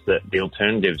reason was that the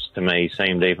alternatives to me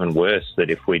seemed even worse, that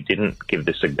if we didn't give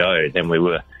this a go, then we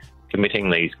were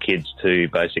committing these kids to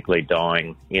basically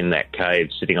dying in that cave,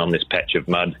 sitting on this patch of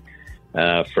mud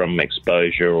from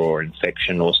exposure or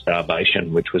infection or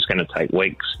starvation, which was going to take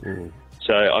weeks.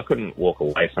 So I couldn't walk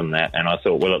away from that. And I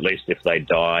thought, well, at least if they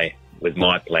die with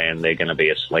my plan, they're going to be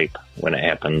asleep when it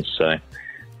happens. So,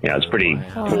 you know, it's pretty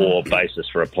poor basis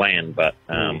for a plan, but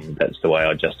that's the way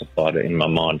I justified it in my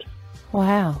mind.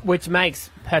 Wow. Which makes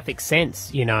perfect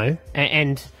sense, you know.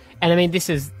 And I mean, this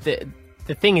is the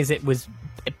thing is it was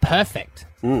perfect.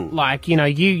 Like, you know,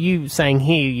 you saying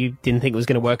here you didn't think it was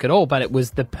going to work at all, but it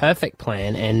was the perfect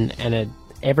plan, and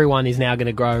everyone is now going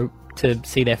to grow to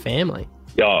see their family.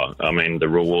 Yeah, I mean, the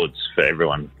rewards for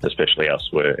everyone, especially us,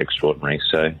 were extraordinary.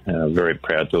 So very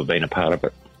proud to have been a part of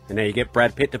it. And now you get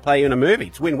Brad Pitt to play you in a movie.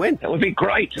 It's win-win. That would be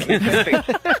great.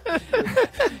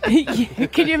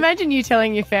 Could you imagine you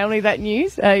telling your family that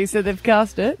news? So they've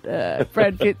cast it.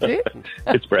 Brad Pitt's it.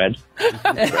 It's Brad.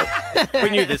 We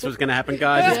knew this was going to happen,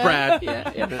 guys. It's Brad.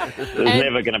 There's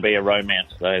never going to be a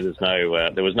romance, though.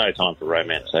 There was no time for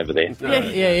romance over there.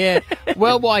 Yeah.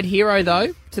 Worldwide hero,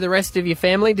 though, to the rest of your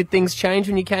family. Did things change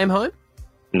when you came home?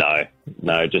 No,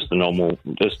 just the normal,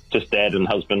 just dad and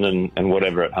husband and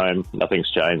whatever at home.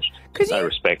 Nothing's changed. No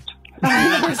respect.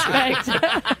 Respect. Because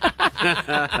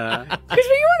were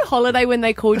you on holiday when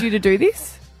they called you to do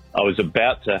this? I was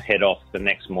about to head off the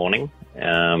next morning, so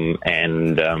on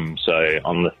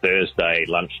the Thursday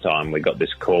lunchtime we got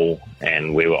this call,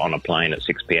 and we were on a plane at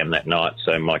 6 p.m. that night.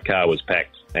 So my car was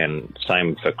packed, and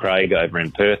same for Craig over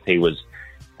in Perth. He was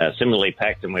similarly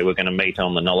packed, and we were going to meet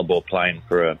on the Nullarbor plain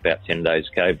for about 10 days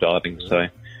cave diving. So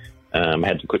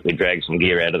had to quickly drag some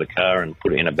gear out of the car and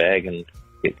put it in a bag and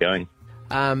get going.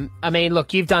 I mean,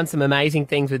 look, you've done some amazing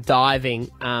things with diving,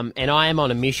 and I am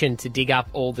on a mission to dig up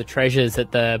all the treasures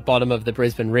at the bottom of the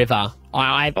Brisbane River.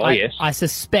 Yes. I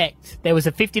suspect there was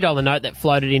a $50 note that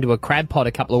floated into a crab pot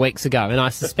a couple of weeks ago, and I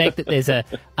suspect that there's a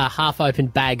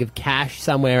half-opened bag of cash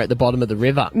somewhere at the bottom of the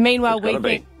river. Meanwhile,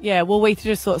 we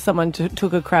just thought someone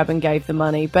took a crab and gave the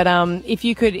money. But if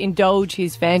you could indulge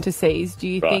his fantasies, do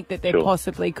you think that there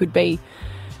possibly could be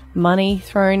money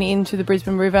thrown into the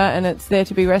Brisbane River and it's there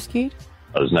to be rescued?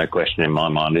 There's no question in my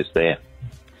mind it's there.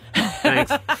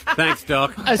 Thanks,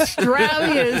 Doc.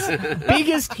 Australia's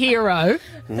biggest hero,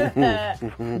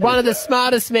 one of the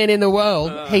smartest men in the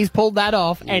world, he's pulled that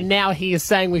off, and now he is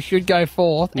saying we should go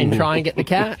forth and try and get the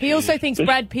cat. He also thinks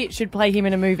Brad Pitt should play him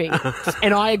in a movie.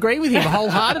 And I agree with him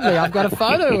wholeheartedly. I've got a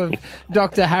photo of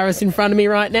Dr. Harris in front of me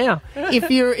right now.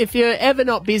 If you're ever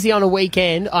not busy on a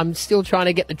weekend, I'm still trying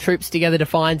to get the troops together to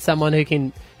find someone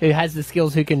who has the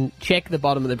skills, who can check the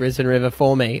bottom of the Brisbane River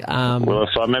for me. Well,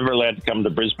 if I'm ever allowed to come to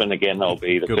Brisbane again, I'll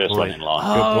be the first one in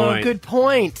line. Good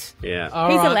point. Yeah.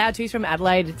 He's allowed to. He's from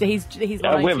Adelaide. He's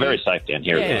we're very safe down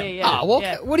here. Yeah.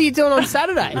 What are you doing on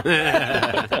Saturday?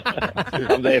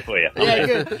 I'm there for you.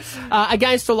 Good.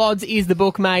 Against All Odds is the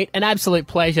book, mate. An absolute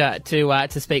pleasure to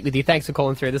speak with you. Thanks for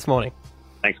calling through this morning.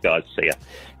 Thanks, guys. See ya.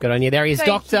 Good on you. There he is,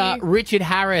 Thank Dr. you. Richard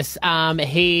Harris.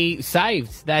 He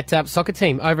saved that soccer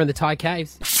team over in the Thai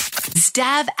caves.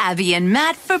 Stav, Abby and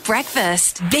Matt for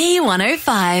breakfast.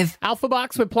 B105. Alpha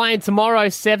Bucks, we're playing tomorrow,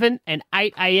 7 and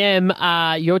 8 a.m.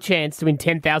 Your chance to win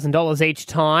 $10,000 each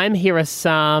time. Here are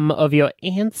some of your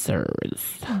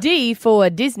answers. D for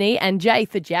Disney and J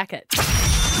for jacket.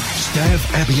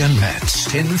 Stav, Abby and Matt's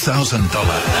 $10,000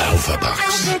 Alpha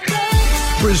Bucks.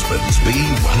 Brisbane's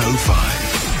B105.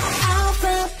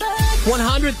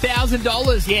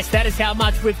 $100,000. Yes, that is how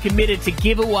much we've committed to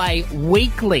give away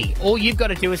weekly. All you've got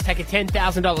to do is take a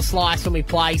 $10,000 slice when we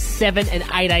play 7 and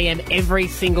 8 a.m. every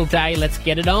single day. Let's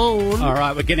get it on. All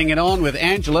right, we're getting it on with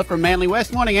Angela from Manly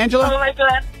West. Morning, Angela. Oh, my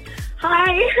God.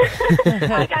 Hi.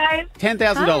 Hi, guys.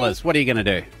 $10,000. What are you going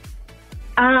to do?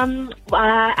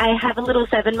 I have a little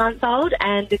 7-month-old,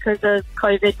 and because of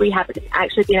COVID, we haven't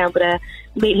actually been able to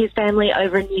meet his family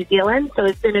over in New Zealand. So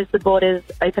as soon as the borders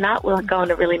open up, we'll go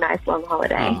on a really nice long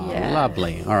holiday. Oh,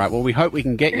 lovely. All right, well, we hope we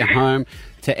can get you home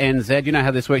to NZ. You know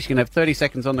how this works. You're going to have 30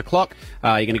 seconds on the clock.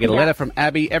 You're going to get a letter from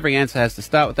Abby. Every answer has to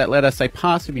start with that letter. Say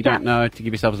pass if you don't know, to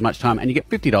give yourself as much time. And you get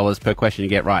 $50 per question you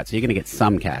get right. So you're going to get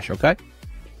some cash, okay?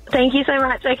 Thank you so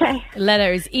much. Okay.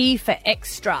 Letter is E for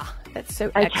extra. That's so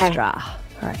extra.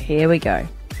 All right, here we go.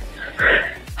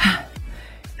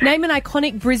 Name an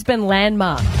iconic Brisbane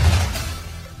landmark.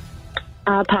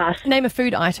 Pass. Name a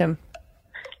food item.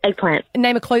 Eggplant.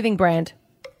 Name a clothing brand.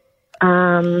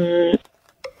 Pass.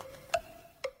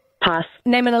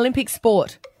 Name an Olympic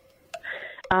sport.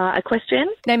 Equestrian.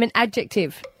 Name an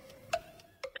adjective.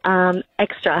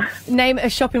 Extra. Name a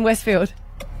shop in Westfield.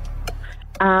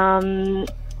 Pass.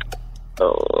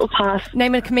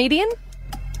 Name a comedian.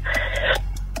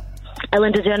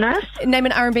 Ellen DeGeneres. Name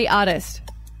an R&B artist.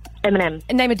 Eminem.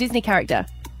 Name a Disney character.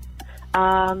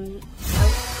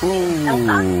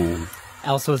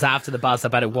 Elsa was after the buzzer,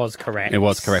 but it was correct. It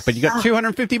was correct, but you got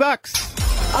 $250.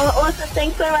 Oh, Awesome.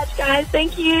 Thanks so much, guys.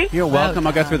 Thank you. You're welcome.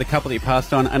 I'll go through the couple that you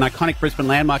passed on. An iconic Brisbane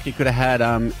landmark, you could have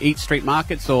had Eat Street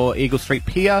Markets or Eagle Street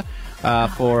Pier.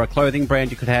 For a clothing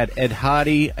brand, you could have had Ed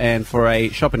Hardy. And for a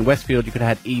shop in Westfield, you could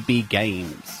have had EB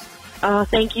Games. Oh,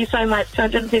 thank you so much.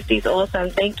 250 is awesome.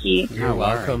 Thank you. You're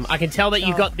welcome. I can tell that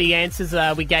you got the answers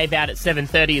we gave out at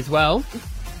 7:30 as well.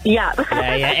 Yeah.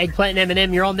 Yeah. Eggplant and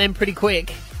M&M, you're on them pretty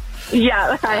quick.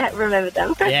 Yeah, I remember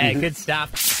them. Yeah, good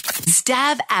stuff.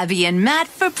 Stav, Abby and Matt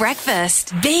for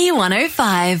breakfast.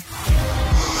 B105.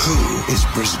 Who is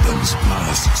Brisbane's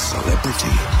masked celebrity?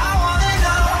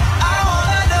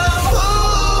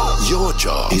 Your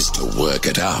job is to work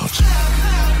it out.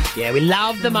 Yeah, we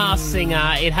love The Masked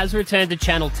Singer. It has returned to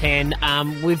Channel 10.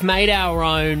 We've made our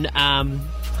own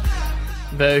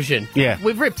version. Yeah.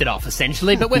 We've ripped it off,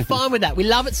 essentially, but we're fine with that. We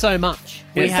love it so much.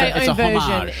 We It's have a our own version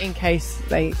homage. in case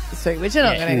they sue, which you're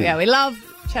not going to. Yeah, we love.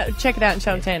 Check it out in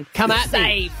Channel 10. Come at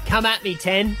me. Come at me,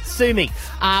 10. Sue me.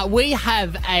 We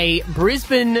have a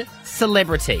Brisbane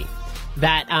celebrity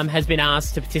that has been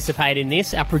asked to participate in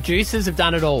this. Our producers have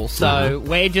done it all. So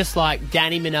we're just like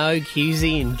Danny Minogue,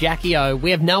 Husey and Jackie O.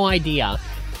 We have no idea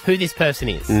who this person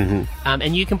is.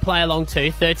 And you can play along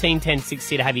too, 13, 10,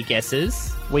 60 to have your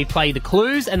guesses. We play the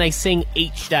clues and they sing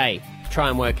each day. Try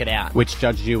and work it out. Which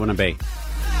judge do you want to be?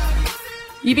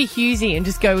 You be Husey and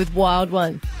just go with wild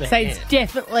one. Say it's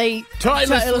definitely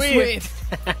Taylor Swift.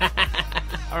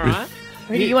 All right.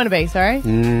 Who do you want to be, sorry?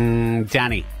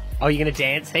 Danny. Oh, you're going to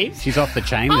dance heaps? She's off the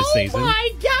chain this season. Oh, my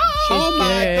God. Oh,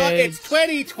 my God. It's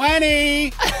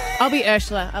 2020. I'll be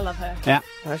Ursula. I love her. Yeah.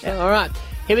 All right.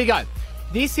 Here we go.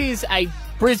 This is a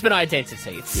Brisbane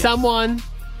identity. It's someone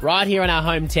right here in our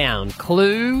hometown.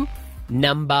 Clue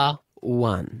number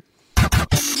 1.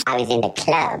 I was in the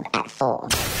club at 4.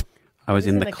 I was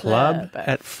in the club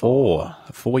at 4.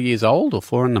 4 years old or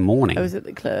 4 in the morning? I was at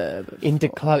the club. Into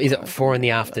club. Is it 4 in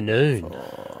the afternoon?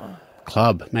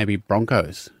 Club, maybe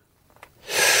Broncos.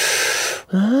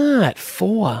 At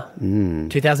 4.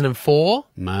 2004?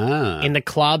 Ma. In the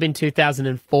club in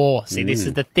 2004. See, this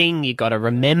is the thing you got to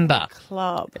remember.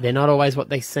 Club. They're not always what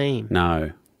they seem.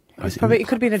 No. It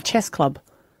could have been a chess club.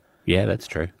 Yeah, that's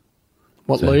true.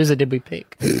 What loser did we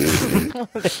pick? Shout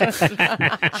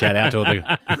out to all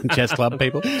the chess club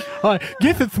people. Hi,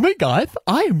 yes, it's me, guys.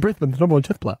 I am Brisbane's number 1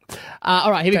 chess player.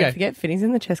 All right, here we Don't go. forget, Finney's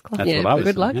in the chess club. That's what I was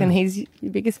Good luck, saying, and he's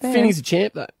your biggest fan. Finney's a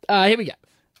champ, though. Here we go.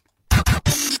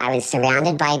 I was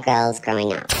surrounded by girls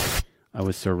growing up. I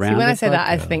was See, surrounded when I say by that,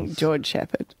 I girls think George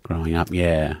Shepherd. growing up,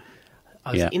 yeah.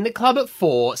 I was in the club at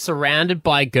 4, surrounded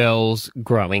by girls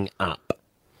growing up.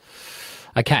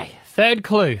 Okay, third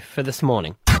clue for this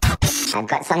morning. I've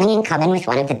got something in common with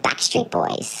one of the Backstreet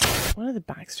Boys. One of the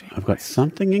Backstreet. I've got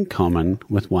something in common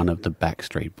with one of the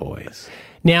Backstreet Boys.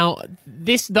 Now,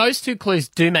 those two clues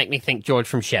do make me think George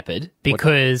from Shepherd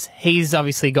because he's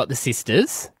obviously got the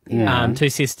sisters, 2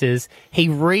 sisters. He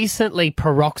recently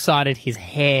peroxided his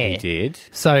hair. He did.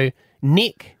 So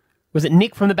Nick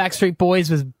from the Backstreet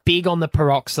Boys was big on the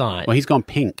peroxide. Well, he's gone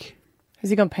pink. Has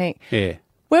he gone pink? Yeah.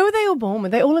 Where were they all born? Were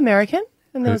they all American?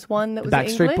 And there was one that was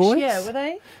Backstreet English? Boys? Yeah, were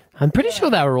they? I'm pretty sure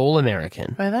they were all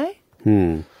American. Were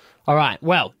they? All right,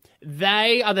 well,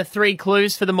 they are the 3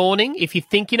 clues for the morning. If you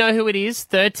think you know who it is,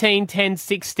 13, 10,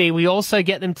 60. We also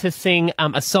get them to sing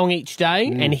a song each day,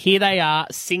 and here they are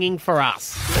singing for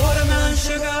us. Watermelon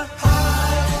sugar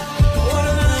high,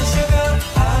 watermelon sugar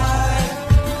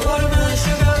high, watermelon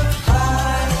sugar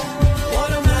high,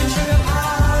 watermelon sugar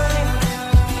high,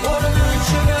 watermelon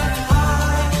sugar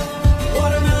high,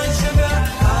 watermelon sugar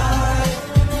high,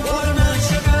 watermelon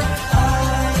sugar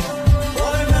high,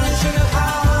 watermelon sugar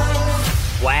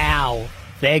high. Wow,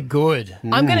 they're good.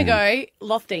 I'm going to go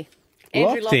Lofty.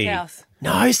 Andrew Lofty? Lofthouse.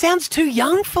 No, sounds too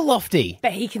young for Lofty.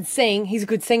 But he can sing. He's a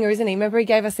good singer, isn't he? Remember he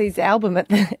gave us his album at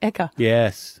the Ekka.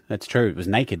 Yes, that's true. It was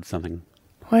Naked something.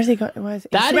 Where has he got? He's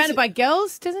surrounded by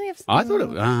girls, doesn't he? I thought it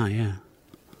was... yeah.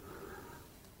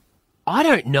 I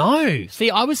don't know. See,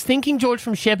 I was thinking George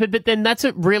from Shepherd, but then that's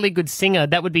a really good singer.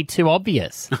 That would be too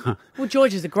obvious. Well,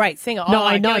 George is a great singer. No, Oh,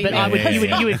 I know, you but mean. you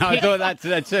would I pick... thought that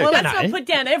too. Well, let's No. not put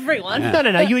down everyone.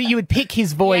 No. You would pick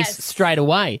his voice Yes. straight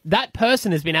away. That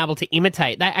person has been able to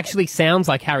imitate. That actually sounds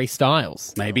like Harry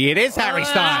Styles. Maybe it is Harry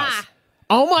Styles.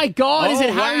 Oh my God! Is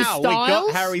it Oh, Harry wow. Styles? We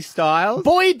got Harry Styles.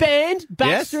 Boy band,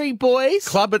 Yes. Backstreet Boys.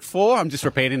 Club at 4. I'm just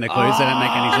repeating the clues. They don't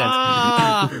make any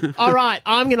sense. All right,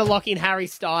 I'm going to lock in Harry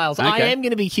Styles. I Okay. am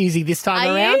going to be Husey this time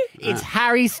Are around. you? It's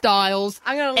Harry Styles,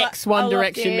 I'm going to ex-One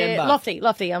Direction member. Lofty.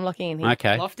 I'm locking in here.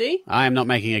 Okay. Lofty? I am not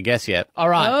making a guess yet. All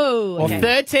right. Oh, Well, okay.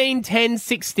 13, 10,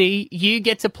 60, you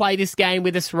get to play this game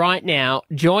with us right now.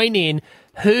 Join in.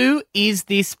 Who is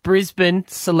this Brisbane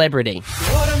celebrity?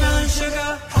 Watermelon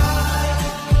sugar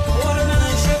high,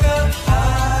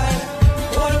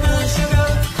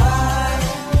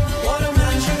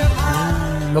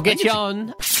 We'll get you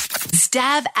on.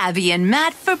 Stav, Abby and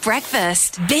Matt for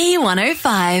breakfast.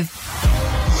 B105.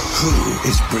 Who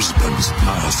is Brisbane's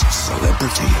masked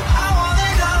celebrity?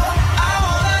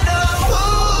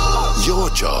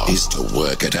 Your job is to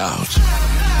work it out.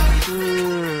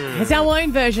 It's our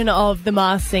own version of The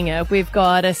Masked Singer. We've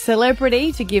got a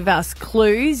celebrity to give us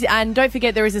clues. And don't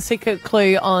forget, there is a secret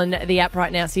clue on the app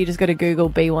right now, so you just got to Google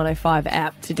B105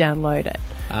 app to download it.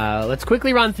 Let's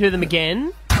quickly run through them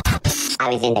again. I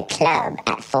was in the club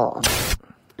at 4.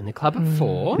 In the club at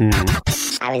 4.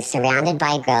 I was surrounded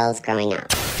by girls growing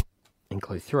up. And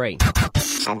clue 3.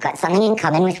 I've got something in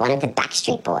common with one of the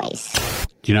Backstreet Boys.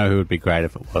 Do you know who would be great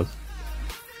if it was?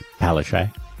 Palaszczuk.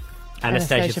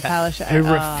 Anastasia Palaszczuk. Who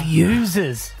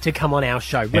refuses to come on our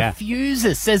show. Yeah.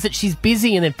 Refuses. Says that she's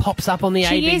busy and then pops up on the ABC.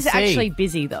 She is actually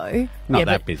busy, though. Not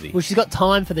that busy. Well, she's got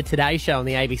time for the Today Show on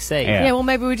the ABC. Yeah, well,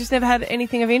 maybe we just never had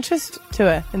anything of interest to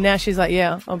her. And now she's like,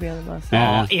 yeah, I'll be on the bus.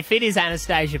 Yeah. Oh, if it is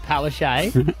Anastasia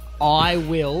Palaszczuk, I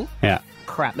will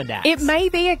crap my dad. It may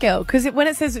be a girl, because when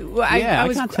it says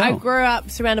I grew up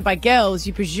surrounded by girls,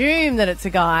 you presume that it's a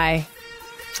guy.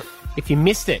 If you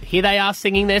missed it, here they are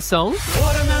singing their song.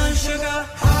 Watermelon sugar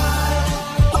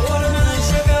high. Watermelon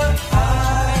sugar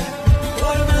high.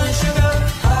 Watermelon sugar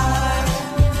high.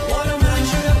 Watermelon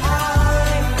sugar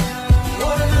high.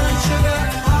 Watermelon sugar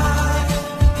high.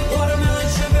 Watermelon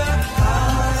sugar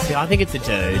high. See, I think it's a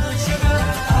dude.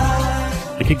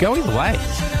 It could go either way.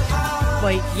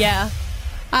 Wait, yeah.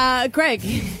 Greg,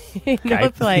 no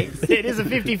place. It is a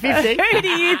 50-50. Who do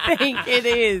you think it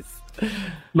is?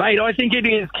 Mate, I think it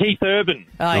is Keith Urban.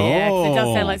 Oh, yeah, 'cause it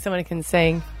does sound like someone who can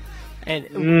sing.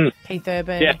 And Keith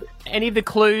Urban. Yeah. Any of the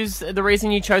clues, the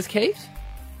reason you chose Keith?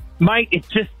 Mate, it's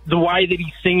just the way that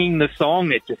he's singing the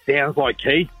song. It just sounds like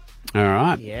Keith. All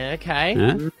right. Yeah, okay.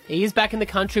 Yeah. He is back in the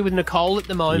country with Nicole at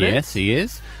the moment. Yes, he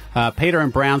is. Peter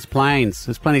and Brown's Plains.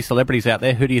 There's plenty of celebrities out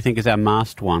there. Who do you think is our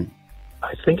masked one?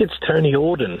 I think it's Tony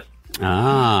Auden.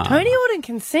 Ah. Tony Auden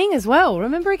can sing as well.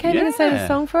 Remember he came in and sang a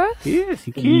song for us? Yes,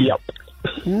 he can. Yep.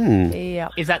 Yeah.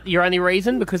 Is that your only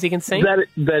reason? Because he can sing? That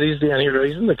is the only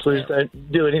reason. The clues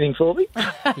don't do anything for me.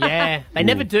 Yeah, they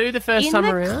never do the first In time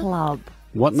the around. club.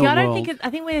 What in See, the I don't world? think I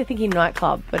think we're thinking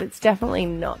nightclub, but it's definitely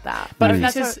not that. But If if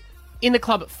that's he says in the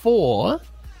club at 4,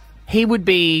 he would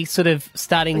be sort of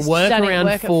starting He's work starting around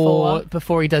work at 4 4.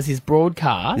 before he does his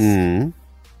broadcast. Mm.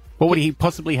 What would he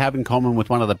possibly have in common with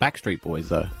one of the Backstreet Boys,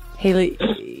 though?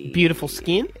 Beautiful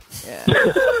skin.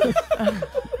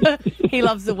 he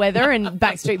loves the weather, and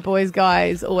Backstreet Boys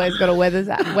guys always got a weather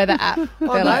app.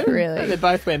 They're like, really? They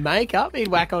both wear makeup. He'd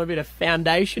whack on a bit of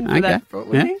foundation for that.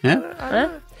 Wouldn't he?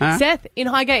 Yeah. Seth, in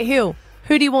Highgate Hill,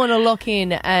 who do you want to lock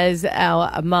in as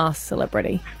our masked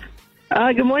celebrity?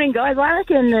 Good morning, guys. I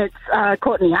reckon it's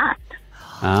Courtney Act.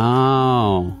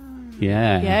 Oh,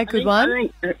 yeah. Yeah, good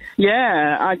one.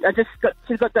 I just got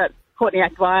she's got that Courtney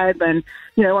Act vibe, and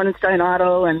on Australian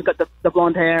Idol, and got the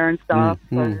blonde hair and stuff.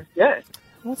 So, yeah.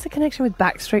 What's the connection with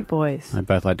Backstreet Boys? They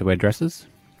both like to wear dresses.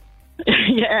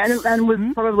 Yeah, and was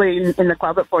probably in the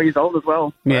club at 4 years old as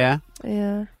well. Yeah.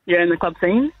 Yeah. Yeah, in the club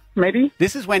scene, maybe.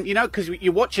 This is when, because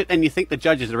you watch it and you think the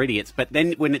judges are idiots, but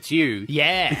then when it's you,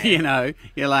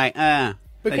 you're like, they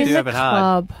do have it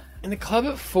hard. In the club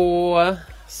at 4,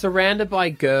 surrounded by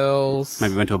girls.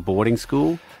 Maybe went to a boarding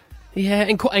school. Yeah,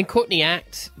 and Courtney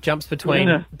Act jumps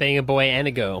between being a boy and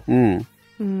a girl. Mm.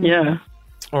 Yeah.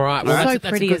 All right, well, So that's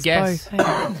pretty a good as guess.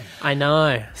 both. I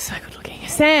know. So good looking.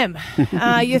 Sam,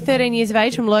 you're 13 years of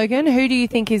age from Logan. Who do you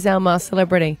think is our masked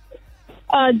celebrity?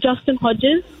 Justin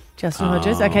Hodges. Justin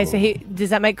Hodges. Okay, so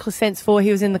does that make sense for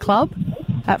he was in the club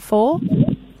at 4?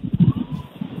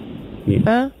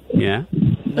 Yeah. Yeah.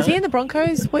 Was he in the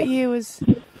Broncos? What year was...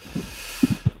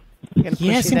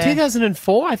 Yes, in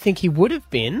 2004, I think he would have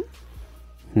been.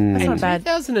 That's in not bad.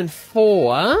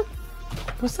 2004,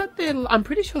 was that their... I'm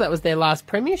pretty sure that was their last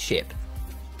premiership.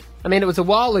 I mean, it was a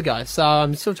while ago, so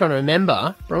I'm still trying to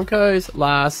remember. Broncos'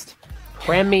 last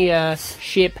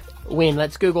premiership win.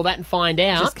 Let's Google that and find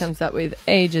out. Just comes up with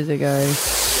ages ago.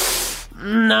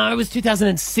 No, it was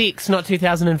 2006, not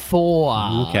 2004.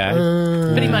 Okay.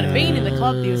 But he might have been in the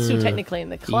club. He was still technically in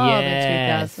the club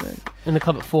in 2000. In the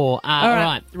club at 4. All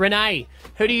right. Renee,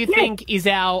 who do you think is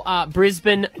our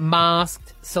Brisbane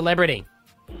masked celebrity?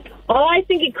 I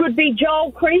think it could be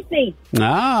Joel Creasy.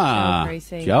 Ah, Joel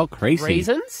Creasy. Joel Creasy.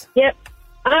 Reasons? Yep.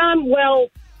 Well,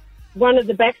 one of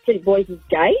the Backstreet Boys is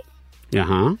gay.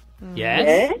 Uh-huh.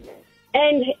 Yes. Yeah.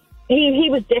 And he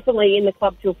was definitely in the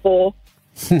club till 4.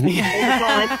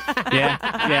 Yeah,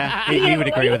 he would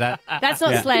agree with that. That's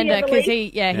not slander because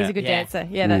he's a good Yeah. dancer.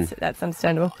 Yeah, that's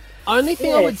understandable. Only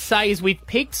thing I would say is we've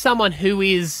picked someone who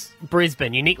is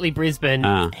Brisbane, uniquely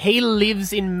Brisbane. He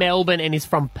lives in Melbourne and is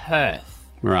from Perth.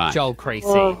 Right. Joel Creasy.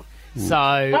 Oh. So,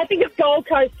 I think of Gold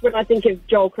Coast when I think of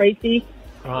Joel Creasy.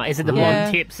 right, is it the Yeah.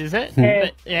 blonde tips, is it? Yeah.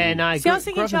 But, yeah, no. See, I was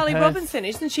thinking Charlie Robinson.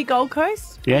 Isn't she Gold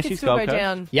Coast? Yeah, I could she's still Gold go Coast.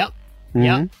 down. Yep. Mhm.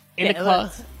 Yep. In the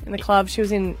club. In the club. She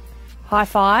was in High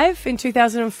Five in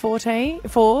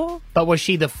 2004. But was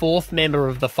she the fourth member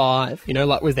of the five? You know,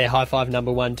 like was there High Five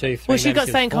number 1, 2, 3? Well, she Maybe got was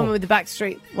something in common four. with the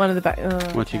Backstreet. One of the back.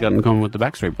 What's she got in common with the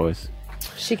Backstreet Boys?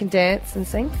 She can dance and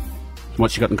sing.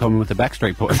 What's she got in common with the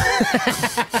Backstreet Boys?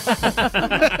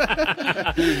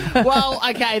 Well,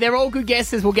 okay, they're all good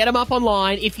guesses. We'll get them up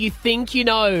online. If you think you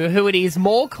know who it is,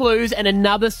 more clues and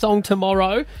another song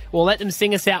tomorrow. We'll let them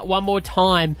sing us out one more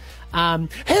time.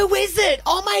 Who is it?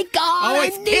 Oh my God! Oh,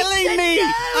 it's killing me!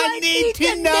 I need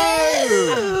to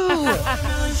know!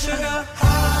 Watermelon sugar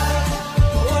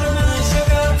high, watermelon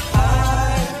sugar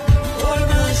high,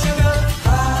 watermelon sugar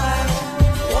high,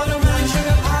 watermelon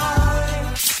sugar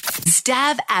high.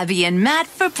 Stav, Abby and Matt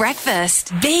for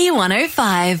breakfast.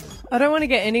 B105. I don't want to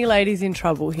get any ladies in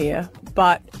trouble here,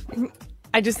 but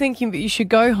I just think you should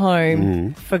go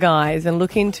home for guys and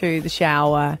look into the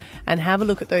shower and have a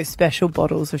look at those special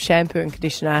bottles of shampoo and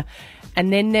conditioner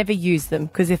and then never use them,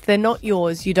 because if they're not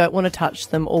yours, you don't want to touch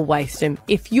them or waste them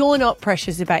if you're not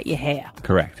precious about your hair.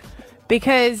 Correct.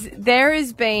 Because there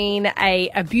has been a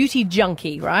beauty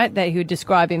junkie, right, that he would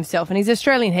describe himself, and he's an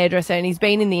Australian hairdresser and he's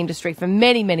been in the industry for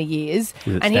many, many years.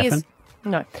 Is it and Stefan? he is.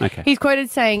 No. Okay. He's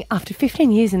quoted saying, after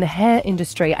 15 years in the hair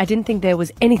industry, I didn't think there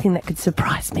was anything that could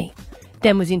surprise me.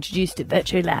 Then was introduced at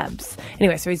Virtue Labs.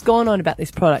 Anyway, so he's gone on about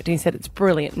this product and he said it's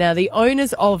brilliant. Now, the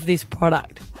owners of this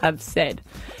product have said,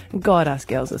 God, us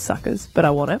girls are suckers, but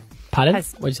I want it. Pardon? What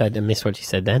did you say? I missed what you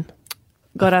said then.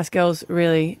 God, us girls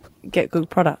really get good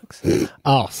products.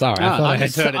 Oh, sorry. I thought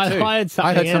just heard it too. I heard something,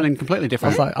 I heard something completely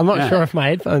different. I was like, I'm not Yeah. sure if my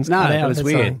headphones No, cut that out was or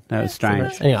weird. something. That was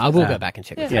strange. Anyway, I will Yeah. go back and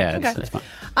check this Yeah, out. it's fine.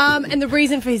 And the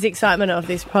reason for his excitement of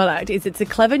this product is it's a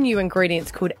clever new ingredient.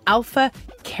 It's called alpha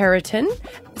keratin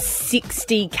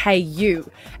 60Ku,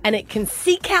 and it can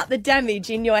seek out the damage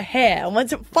in your hair. And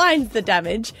once it finds the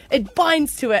damage, it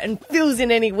binds to it and fills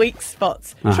in any weak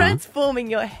spots, transforming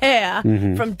your hair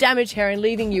from damaged hair and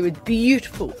leaving you with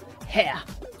beautiful hair.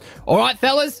 All right,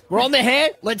 fellas, we're on the hair.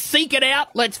 Let's seek it out.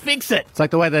 Let's fix it. It's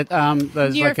like the way that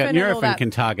there's like a Nurofen and all Nurofen that.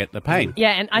 can target the pain.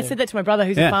 Yeah, and I said that to my brother,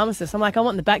 who's Yeah. a pharmacist. I'm like, I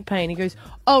want the back pain. He goes,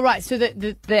 oh, right, so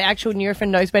the actual Nurofen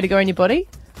knows where to go in your body?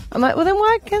 I'm like, well, then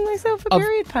why can they sell for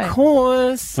period pain? Of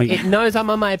course. Well, It knows I'm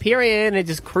on my period and it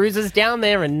just cruises down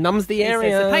there and numbs the He says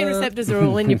area. the pain receptors are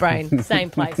all in your brain, same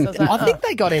place. So I was like, I think oh.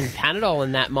 they got in Panadol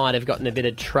and that might have gotten a bit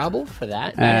of trouble for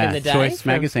that back in the day. Choice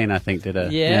from- Magazine, I think, did a...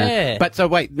 Yeah. But so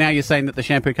wait, now you're saying that the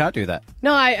shampoo can't do that?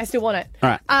 No, I still want it. All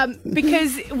right.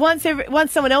 Because once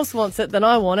someone else wants it, then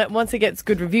I want it. Once it gets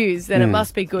good reviews, then it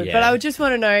must be good. Yeah. But I would just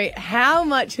want to know how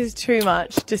much is too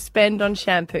much to spend on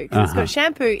shampoo. 'Cause it's got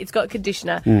shampoo, it's got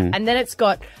conditioner, and then it's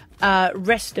got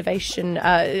restoration,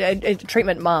 a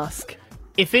treatment mask.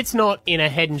 If it's not in a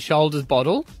Head and Shoulders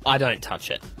bottle, I don't touch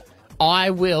it.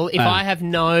 I will if I have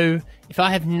no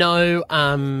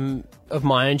of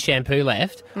my own shampoo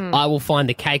left. I will find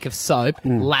a cake of soap,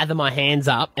 lather my hands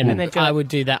up, and then do I it. would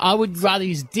do that. I would rather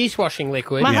use dishwashing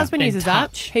liquid. My husband than uses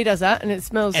touch. that. He does that, and it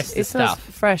smells. That's It the smells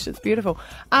stuff. fresh. It's beautiful.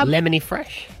 Lemony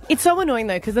fresh. It's so annoying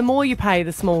though, because the more you pay,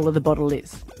 the smaller the bottle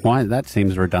is. Why? That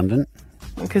seems redundant.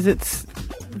 Because it's.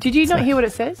 Did you not hear what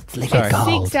it says? It gold.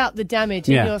 seeks out the damage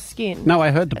Yeah. in your skin. No, I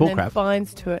heard the and then bullcrap.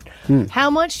 binds to it. How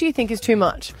much do you think is too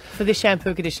much for this shampoo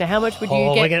and conditioner? How much would you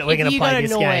Oh, get we're if gonna you play got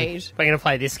this annoyed? game. We're going to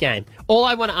play this game. All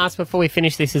I want to ask before we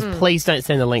finish this is please don't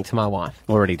send the link to my wife.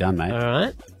 Already done, mate. All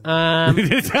right?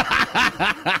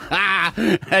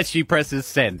 As she presses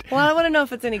send. Well, I want to know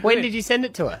if it's any good. When did you send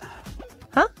it to her?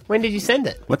 Huh? When did you send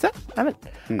it? What's that? I haven't.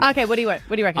 Okay, what do you want?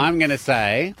 What do you reckon? I'm gonna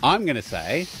say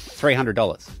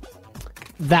 $300.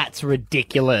 That's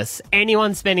ridiculous.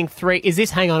 Anyone spending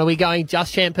hang on, are we going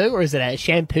just shampoo or is it a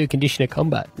shampoo conditioner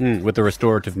combo? With the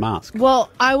restorative mask.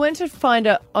 Well, I went to find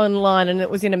it online and it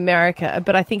was in America,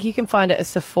 but I think you can find it at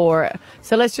Sephora.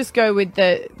 So let's just go with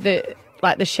the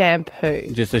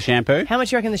shampoo. Just a shampoo? How much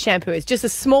do you reckon the shampoo is? Just a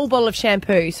small bottle of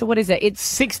shampoo. So what is it?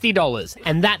 It's $60,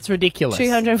 and that's ridiculous.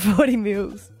 240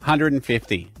 mils.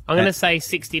 $150. I'm going to say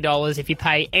 $60. If you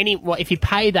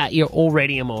pay that, you're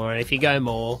already a moron. If you go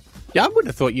more, Yeah, I would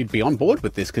have thought you'd be on board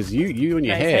with this because you and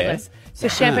your No, hair. it's so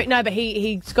shampoo. No, but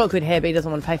he's got good hair, but he doesn't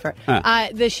want to pay for it. Ah.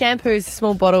 The shampoo's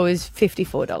small bottle is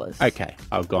 $54. Okay,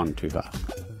 I've gone too far.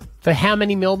 for how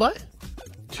many mil though?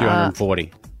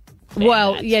 $240.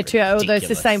 Well, yeah, although it's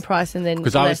the same price and then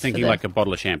Because I was less for thinking the- like a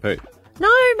bottle of shampoo. No,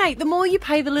 mate. The more you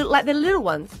pay, the little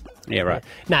ones. Yeah, right.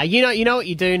 Now, you know what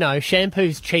you do know?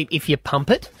 Shampoo's cheap if you pump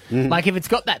it. Like if it's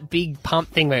got that big pump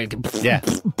thing where it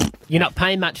you're not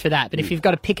paying much for that. But if you've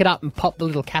got to pick it up and pop the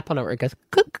little cap on it where it goes,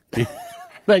 cook,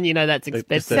 then you know that's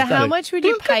expensive. So how much would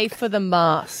you pay for the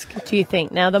mask, do you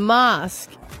think? Now, the mask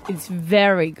is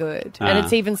very good. And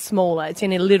it's even smaller. It's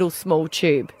in a little small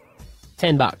tube.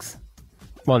 $10.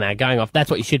 Well, now, going off, that's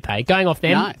what you should pay. Going off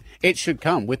them. No, it should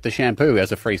come with the shampoo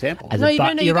as a free sample. As No, a you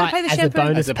don't know. you're You've got right, to pay the as shampoo. a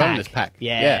bonus As a bonus pack.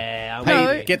 Yeah.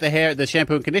 Pay, get the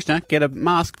shampoo and conditioner, get a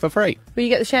mask for free. Well, you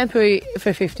get the shampoo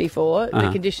for $54,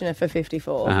 the conditioner for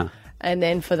 $54, and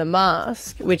then for the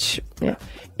mask, which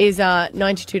is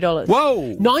 $92.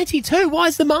 Whoa! 92? Why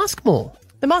is the mask more?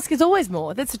 The mask is always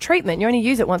more. That's a treatment. You only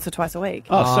use it once or twice a week.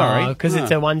 Oh, sorry. Because it's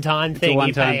a one-time thing.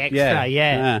 You pay extra,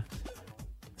 yeah.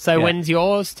 So when's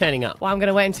yours turning up? Well, I'm going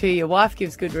to wait until your wife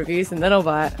gives good reviews and then I'll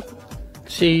buy it.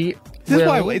 She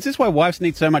Is this why wives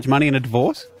need so much money in a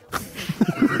divorce?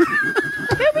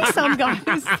 There'll be some guys.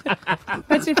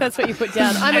 Imagine if that's what you put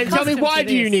down. I'm And tell me, accustomed why to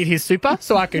do you this. need his super?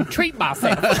 So I can treat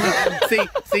myself.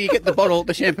 See, you get the bottle,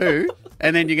 the shampoo,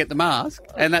 and then you get the mask,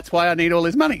 and that's why I need all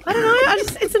his money. I don't know.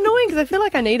 It's annoying because I feel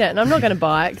like I need it, and I'm not going to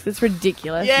buy it because it's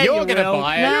ridiculous. Yeah, you're going to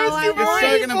buy it. No, I You're so won't.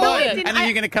 going to buy it. Didn't And then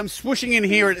you're going to come swooshing in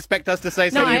here and expect us to say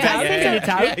No, something I about sent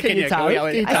it. it. Can you tell?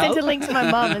 I sent a link to my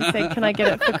mum and said, "Can I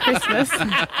get it for Christmas?"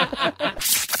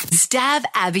 Stab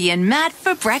Abby and Matt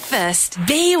for breakfast.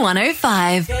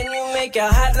 B105. Can you make a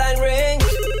hotline ring?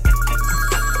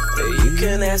 You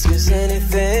can ask us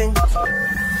anything.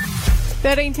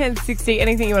 13 10 60.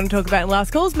 Anything you want to talk about in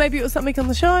last calls? Maybe it was something on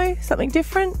the show, something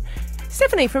different.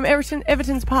 Stephanie from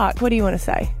Everton's Park. What do you want to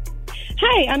say?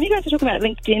 Hey, you guys were talking about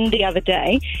LinkedIn the other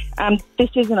day. This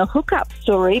isn't a hookup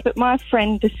story, but my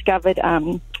friend discovered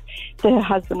that her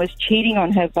husband was cheating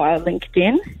on her via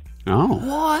LinkedIn. Oh.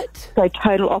 What? So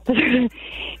total opposite.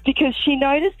 Because she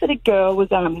noticed that a girl was,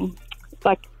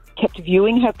 kept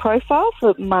viewing her profile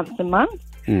for months and months.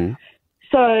 Mm.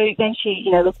 So then she,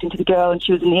 looked into the girl and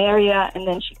she was in the area, and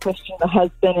then she questioned the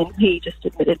husband and he just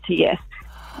admitted to yes.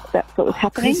 That's what was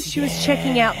happening. Because she was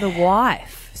checking out the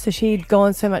wife. So she'd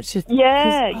gone so much to...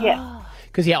 Yeah.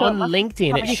 Because, So on it must-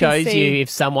 LinkedIn, it you can shows see- you if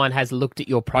someone has looked at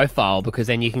your profile, because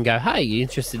then you can go, hey, you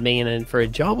interested me in for a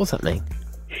job or something?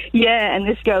 Yeah, and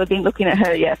this girl had been looking at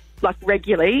her,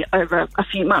 regularly over a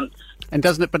few months. And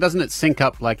doesn't it sync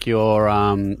up like your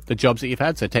the jobs that you've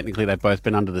had? So technically they've both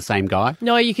been under the same guy.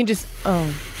 No, you can just...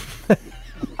 Oh.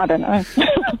 I don't know.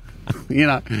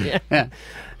 Yeah.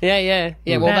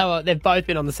 Well, they've both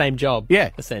been on the same job. Yeah.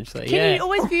 Essentially. Can you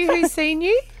always view who's seen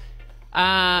you?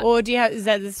 Or do you have... Is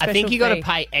that the special I think you got to fee?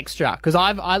 pay extra, because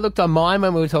I looked on mine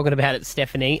when we were talking about it,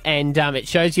 Stephanie, and it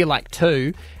shows you like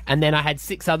 2, and then I had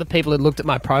 6 other people who looked at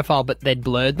my profile, but they'd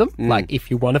blurred them. Like,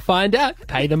 if you want to find out,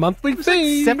 pay the monthly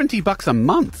fee. $70 a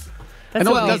month. That's And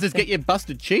all what it I does is get you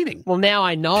busted cheating. Well, now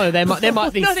I know there might be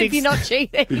Not 6. if you're not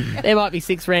cheating. There might be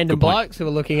 6 random blokes who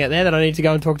are looking at there that I need to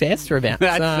go and talk to Esther about.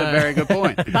 That's a very good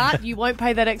point. But you won't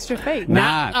pay that extra fee.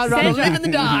 Nah. I'd rather live in the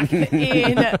dark.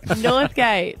 In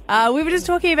Northgate. We were just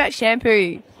talking about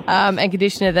shampoo and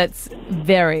conditioner that's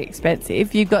very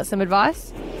expensive. You've got some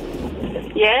advice?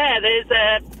 Yeah,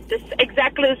 there's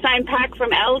exactly the same pack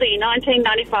from Aldi,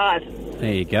 $19.95.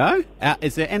 There you go.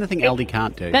 Is there anything Aldi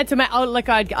can't do? That's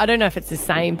I don't know if it's the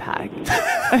same pack. No,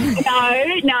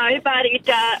 but it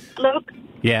look.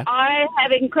 Yeah. I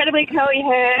have incredibly curly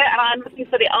hair, and I'm looking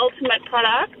for the ultimate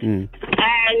product,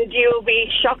 and you'll be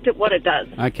shocked at what it does.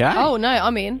 Okay. Oh no,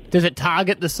 I'm in. Does it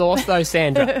target the source though,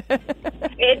 Sandra?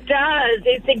 It does.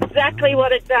 It's exactly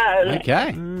what it does.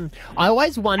 Okay. I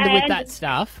always wonder with And- that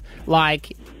stuff,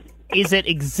 like, is it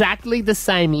exactly the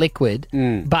same liquid,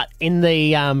 but in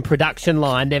the production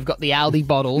line they've got the Aldi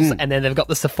bottles and then they've got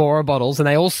the Sephora bottles, and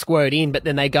they all squirt in, but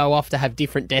then they go off to have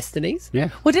different destinies? Yeah.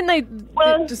 Well, didn't they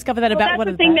discover that about that's one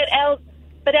the of the thing packs?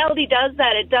 but Aldi does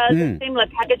that. It does a similar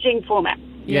packaging format.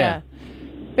 Yeah.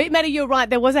 But Matty, you're right.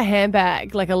 There was a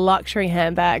handbag, like a luxury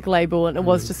handbag label, and it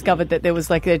was discovered that there was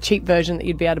like a cheap version that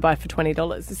you'd be able to buy for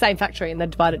 $20. The same factory, and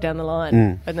they'd divide it down the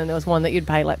line. And then there was one that you'd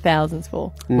pay like thousands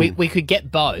for. We could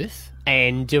get both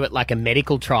and do it like a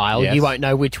medical trial. Yes. You won't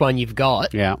know which one you've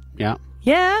got. Yeah. Yeah.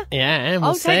 Yeah, and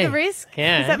we'll I'll see. take the risk.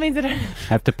 Yeah. Because that means that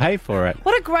Have to pay for it.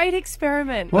 what a great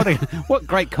experiment. What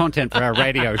great content for our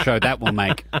radio show that will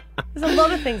make. There's a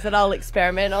lot of things that I'll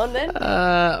experiment on then.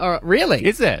 All right, really?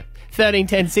 Is there? 13,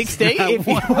 10, 60.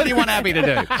 What do you want Abby to do?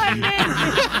 You know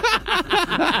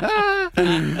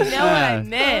what I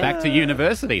meant. Back to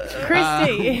university.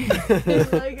 Christy,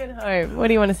 Logan Home. What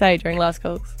do you want to say during last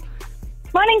calls?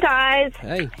 Morning, guys.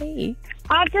 Hey.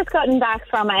 I've just gotten back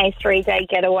from a 3-day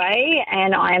getaway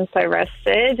and I am so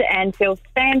rested and feel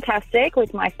fantastic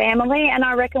with my family, and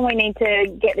I reckon we need to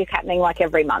get this happening like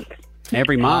every month.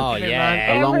 Every month? Oh,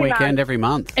 yeah. A long Every weekend month. every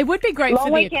month. It would be great Long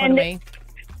for the weekend. economy.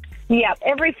 Yep,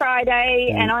 every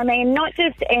Friday, and I mean not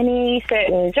just any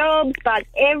certain jobs, but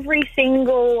every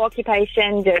single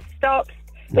occupation just stops.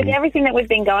 With everything that we've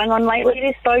been going on lately, it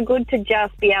is so good to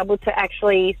just be able to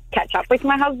actually catch up with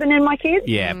my husband and my kids.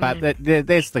 Yeah, but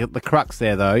there's the crux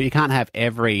there, though. You can't have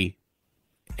every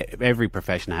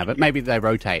profession have it. Maybe they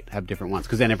rotate, have different ones,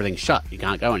 because then everything's shut. You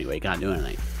can't go anywhere. You can't do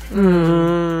anything.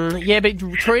 Yeah, but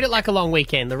treat it like a long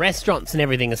weekend. The restaurants and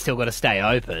everything have still got to stay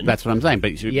open. That's what I'm saying.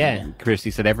 But Christy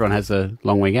said everyone has a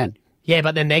long weekend. Yeah,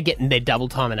 but then they're getting their double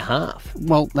time and a half.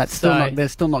 Well, that's still not, they're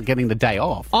still not getting the day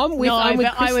off. I'm with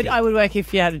Christy. I would work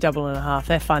if you had a double and a half.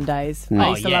 They're fun days. Mm. I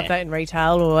used to love that in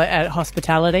retail or at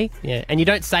hospitality. Yeah, and you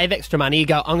don't save extra money. You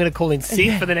go, I'm going to call in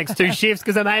sick for the next 2 shifts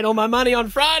because I made all my money on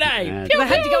Friday. Yeah. I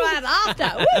had to go out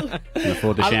after. Woo! Can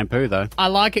afford the shampoo, though. I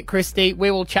like it, Christy.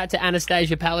 We will chat to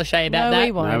Anastasia Palaszczuk about No, that.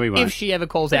 we won't. No, we won't. If she ever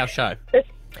calls our show.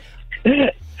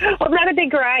 Well, that'd be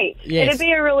great. Yes. It'd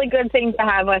be a really good thing to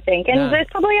have, I think. And there's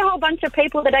probably a whole bunch of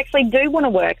people that actually do want to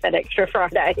work that extra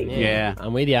Friday. Yeah.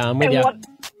 I'm with you. And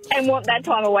want that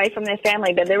time away from their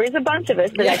family. But there is a bunch of us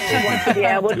that actually want to be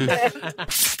able to.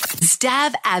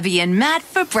 Stav, Abby and Matt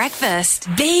for breakfast.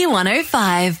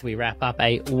 B105. We wrap up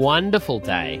a wonderful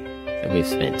day that we've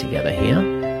spent together here.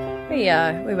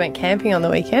 We went camping on the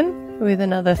weekend with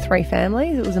another 3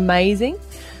 families. It was amazing.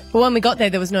 But when we got there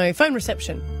was no phone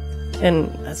reception.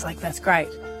 And I was like, that's great.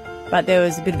 But there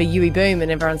was a bit of a Yui boom and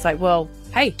everyone's like, well,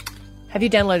 hey, have you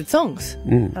downloaded songs?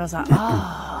 And I was like,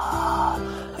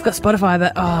 I've got Spotify,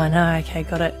 but no, okay,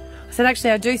 got it. I said, actually,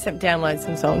 I do download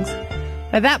some songs.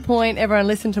 At that point, everyone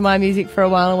listened to my music for a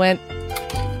while and went,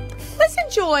 let's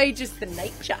enjoy just the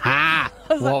nature.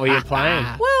 What were you playing?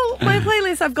 Well, my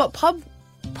playlist, I've got pub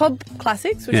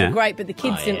classics, which are great, but the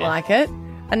kids didn't like it.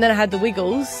 And then I had the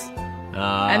Wiggles.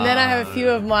 And then I have a few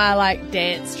of my,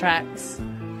 dance tracks.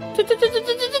 It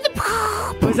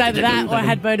was either that or I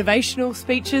had motivational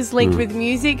speeches linked with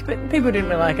music, but people didn't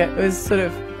really like it. It was sort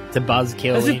of... It's a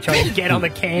buzzkill. You're trying to get on the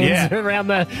cans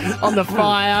on the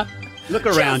fire. Look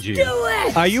around you. Do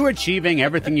it! Are you achieving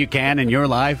everything you can in your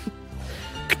life?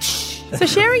 So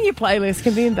sharing your playlist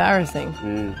can be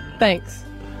embarrassing. Thanks,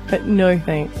 but no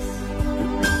thanks.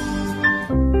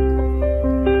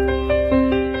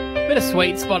 Bit of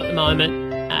sweet spot at the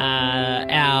moment.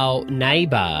 Our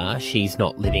neighbour, she's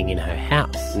not living in her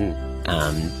house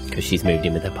because she's moved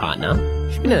in with her partner.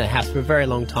 She's been in her house for a very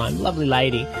long time. Lovely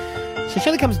lady. So she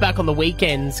only comes back on the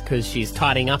weekends because she's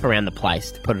tidying up around the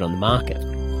place to put it on the market.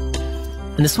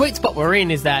 And the sweet spot we're in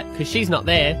is that because she's not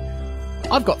there,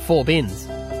 I've got 4 bins.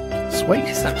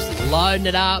 Sweet. So I'm just loading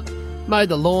it up. Mowed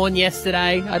the lawn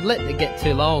yesterday. I'd let it get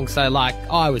too long, so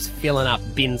I was filling up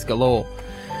bins galore.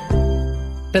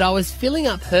 But I was filling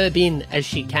up her bin as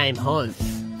she came home.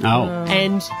 Oh.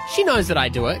 And she knows that I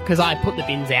do it because I put the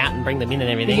bins out and bring them in and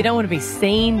everything. You don't want to be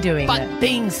seen doing it. But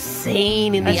being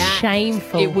seen in the That's act,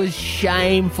 shameful. it was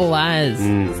shameful as.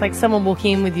 It's like someone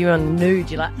walking in with you on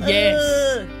nude. You're like, Yes.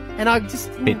 "Ugh." And I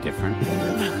just... Bit different.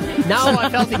 No, I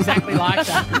felt exactly like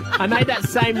that. I made that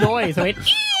same noise. I went...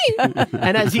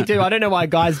 And as you do, I don't know why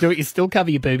guys do it, you still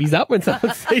cover your boobies up when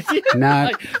someone sees you. No.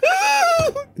 Like,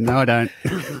 No, I don't.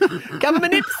 cover my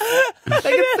nips. They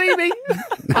can see me.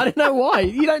 I don't know why.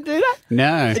 You don't do that?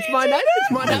 No. It's my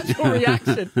natural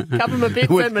reaction. Cover my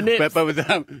bits and my nips. But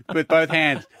with both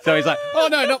hands. So he's like, oh,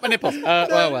 no, not my nipples.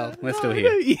 Well, we're still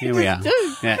here. Here we are.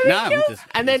 do. Yeah. No, I'm just...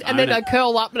 And then I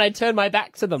curl up and I turn my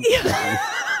back to them.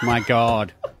 My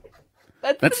God.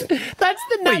 That's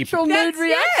the natural nude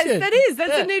reaction. Yes, that is.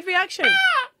 That's a nude reaction.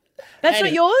 That's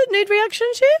not your nude reaction,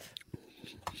 Chef?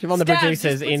 Siobhan, the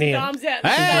producer's in here.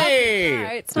 Hey! No,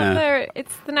 it's not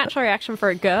it's the natural reaction for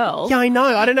a girl. Yeah, I know.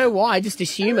 I don't know why. I just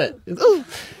assume it. Ooh.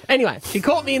 Anyway, she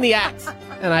caught me in the act,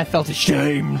 and I felt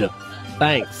ashamed.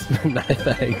 Thanks. No,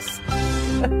 thanks.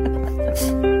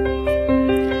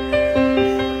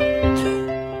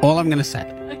 All I'm going to say,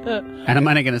 and I'm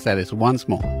only going to say this once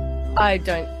more.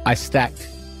 I stacked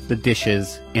the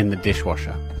dishes in the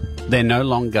dishwasher. They're no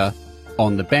longer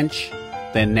on the bench.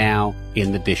 They're now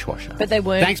in the dishwasher. But they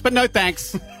weren't. Thanks, but no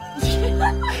thanks.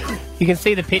 You can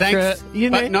see the picture. Thanks,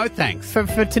 but no thanks. For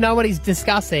to know what he's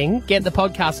discussing, get the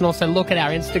podcast and also look at our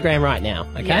Instagram right now,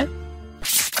 okay? Yeah.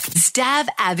 Stav,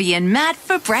 Abby and Matt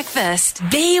for breakfast.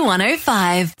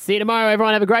 B105. See you tomorrow,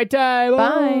 everyone. Have a great day.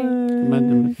 Bye.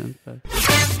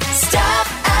 Stav,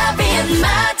 Abby and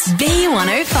Matt.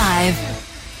 B105.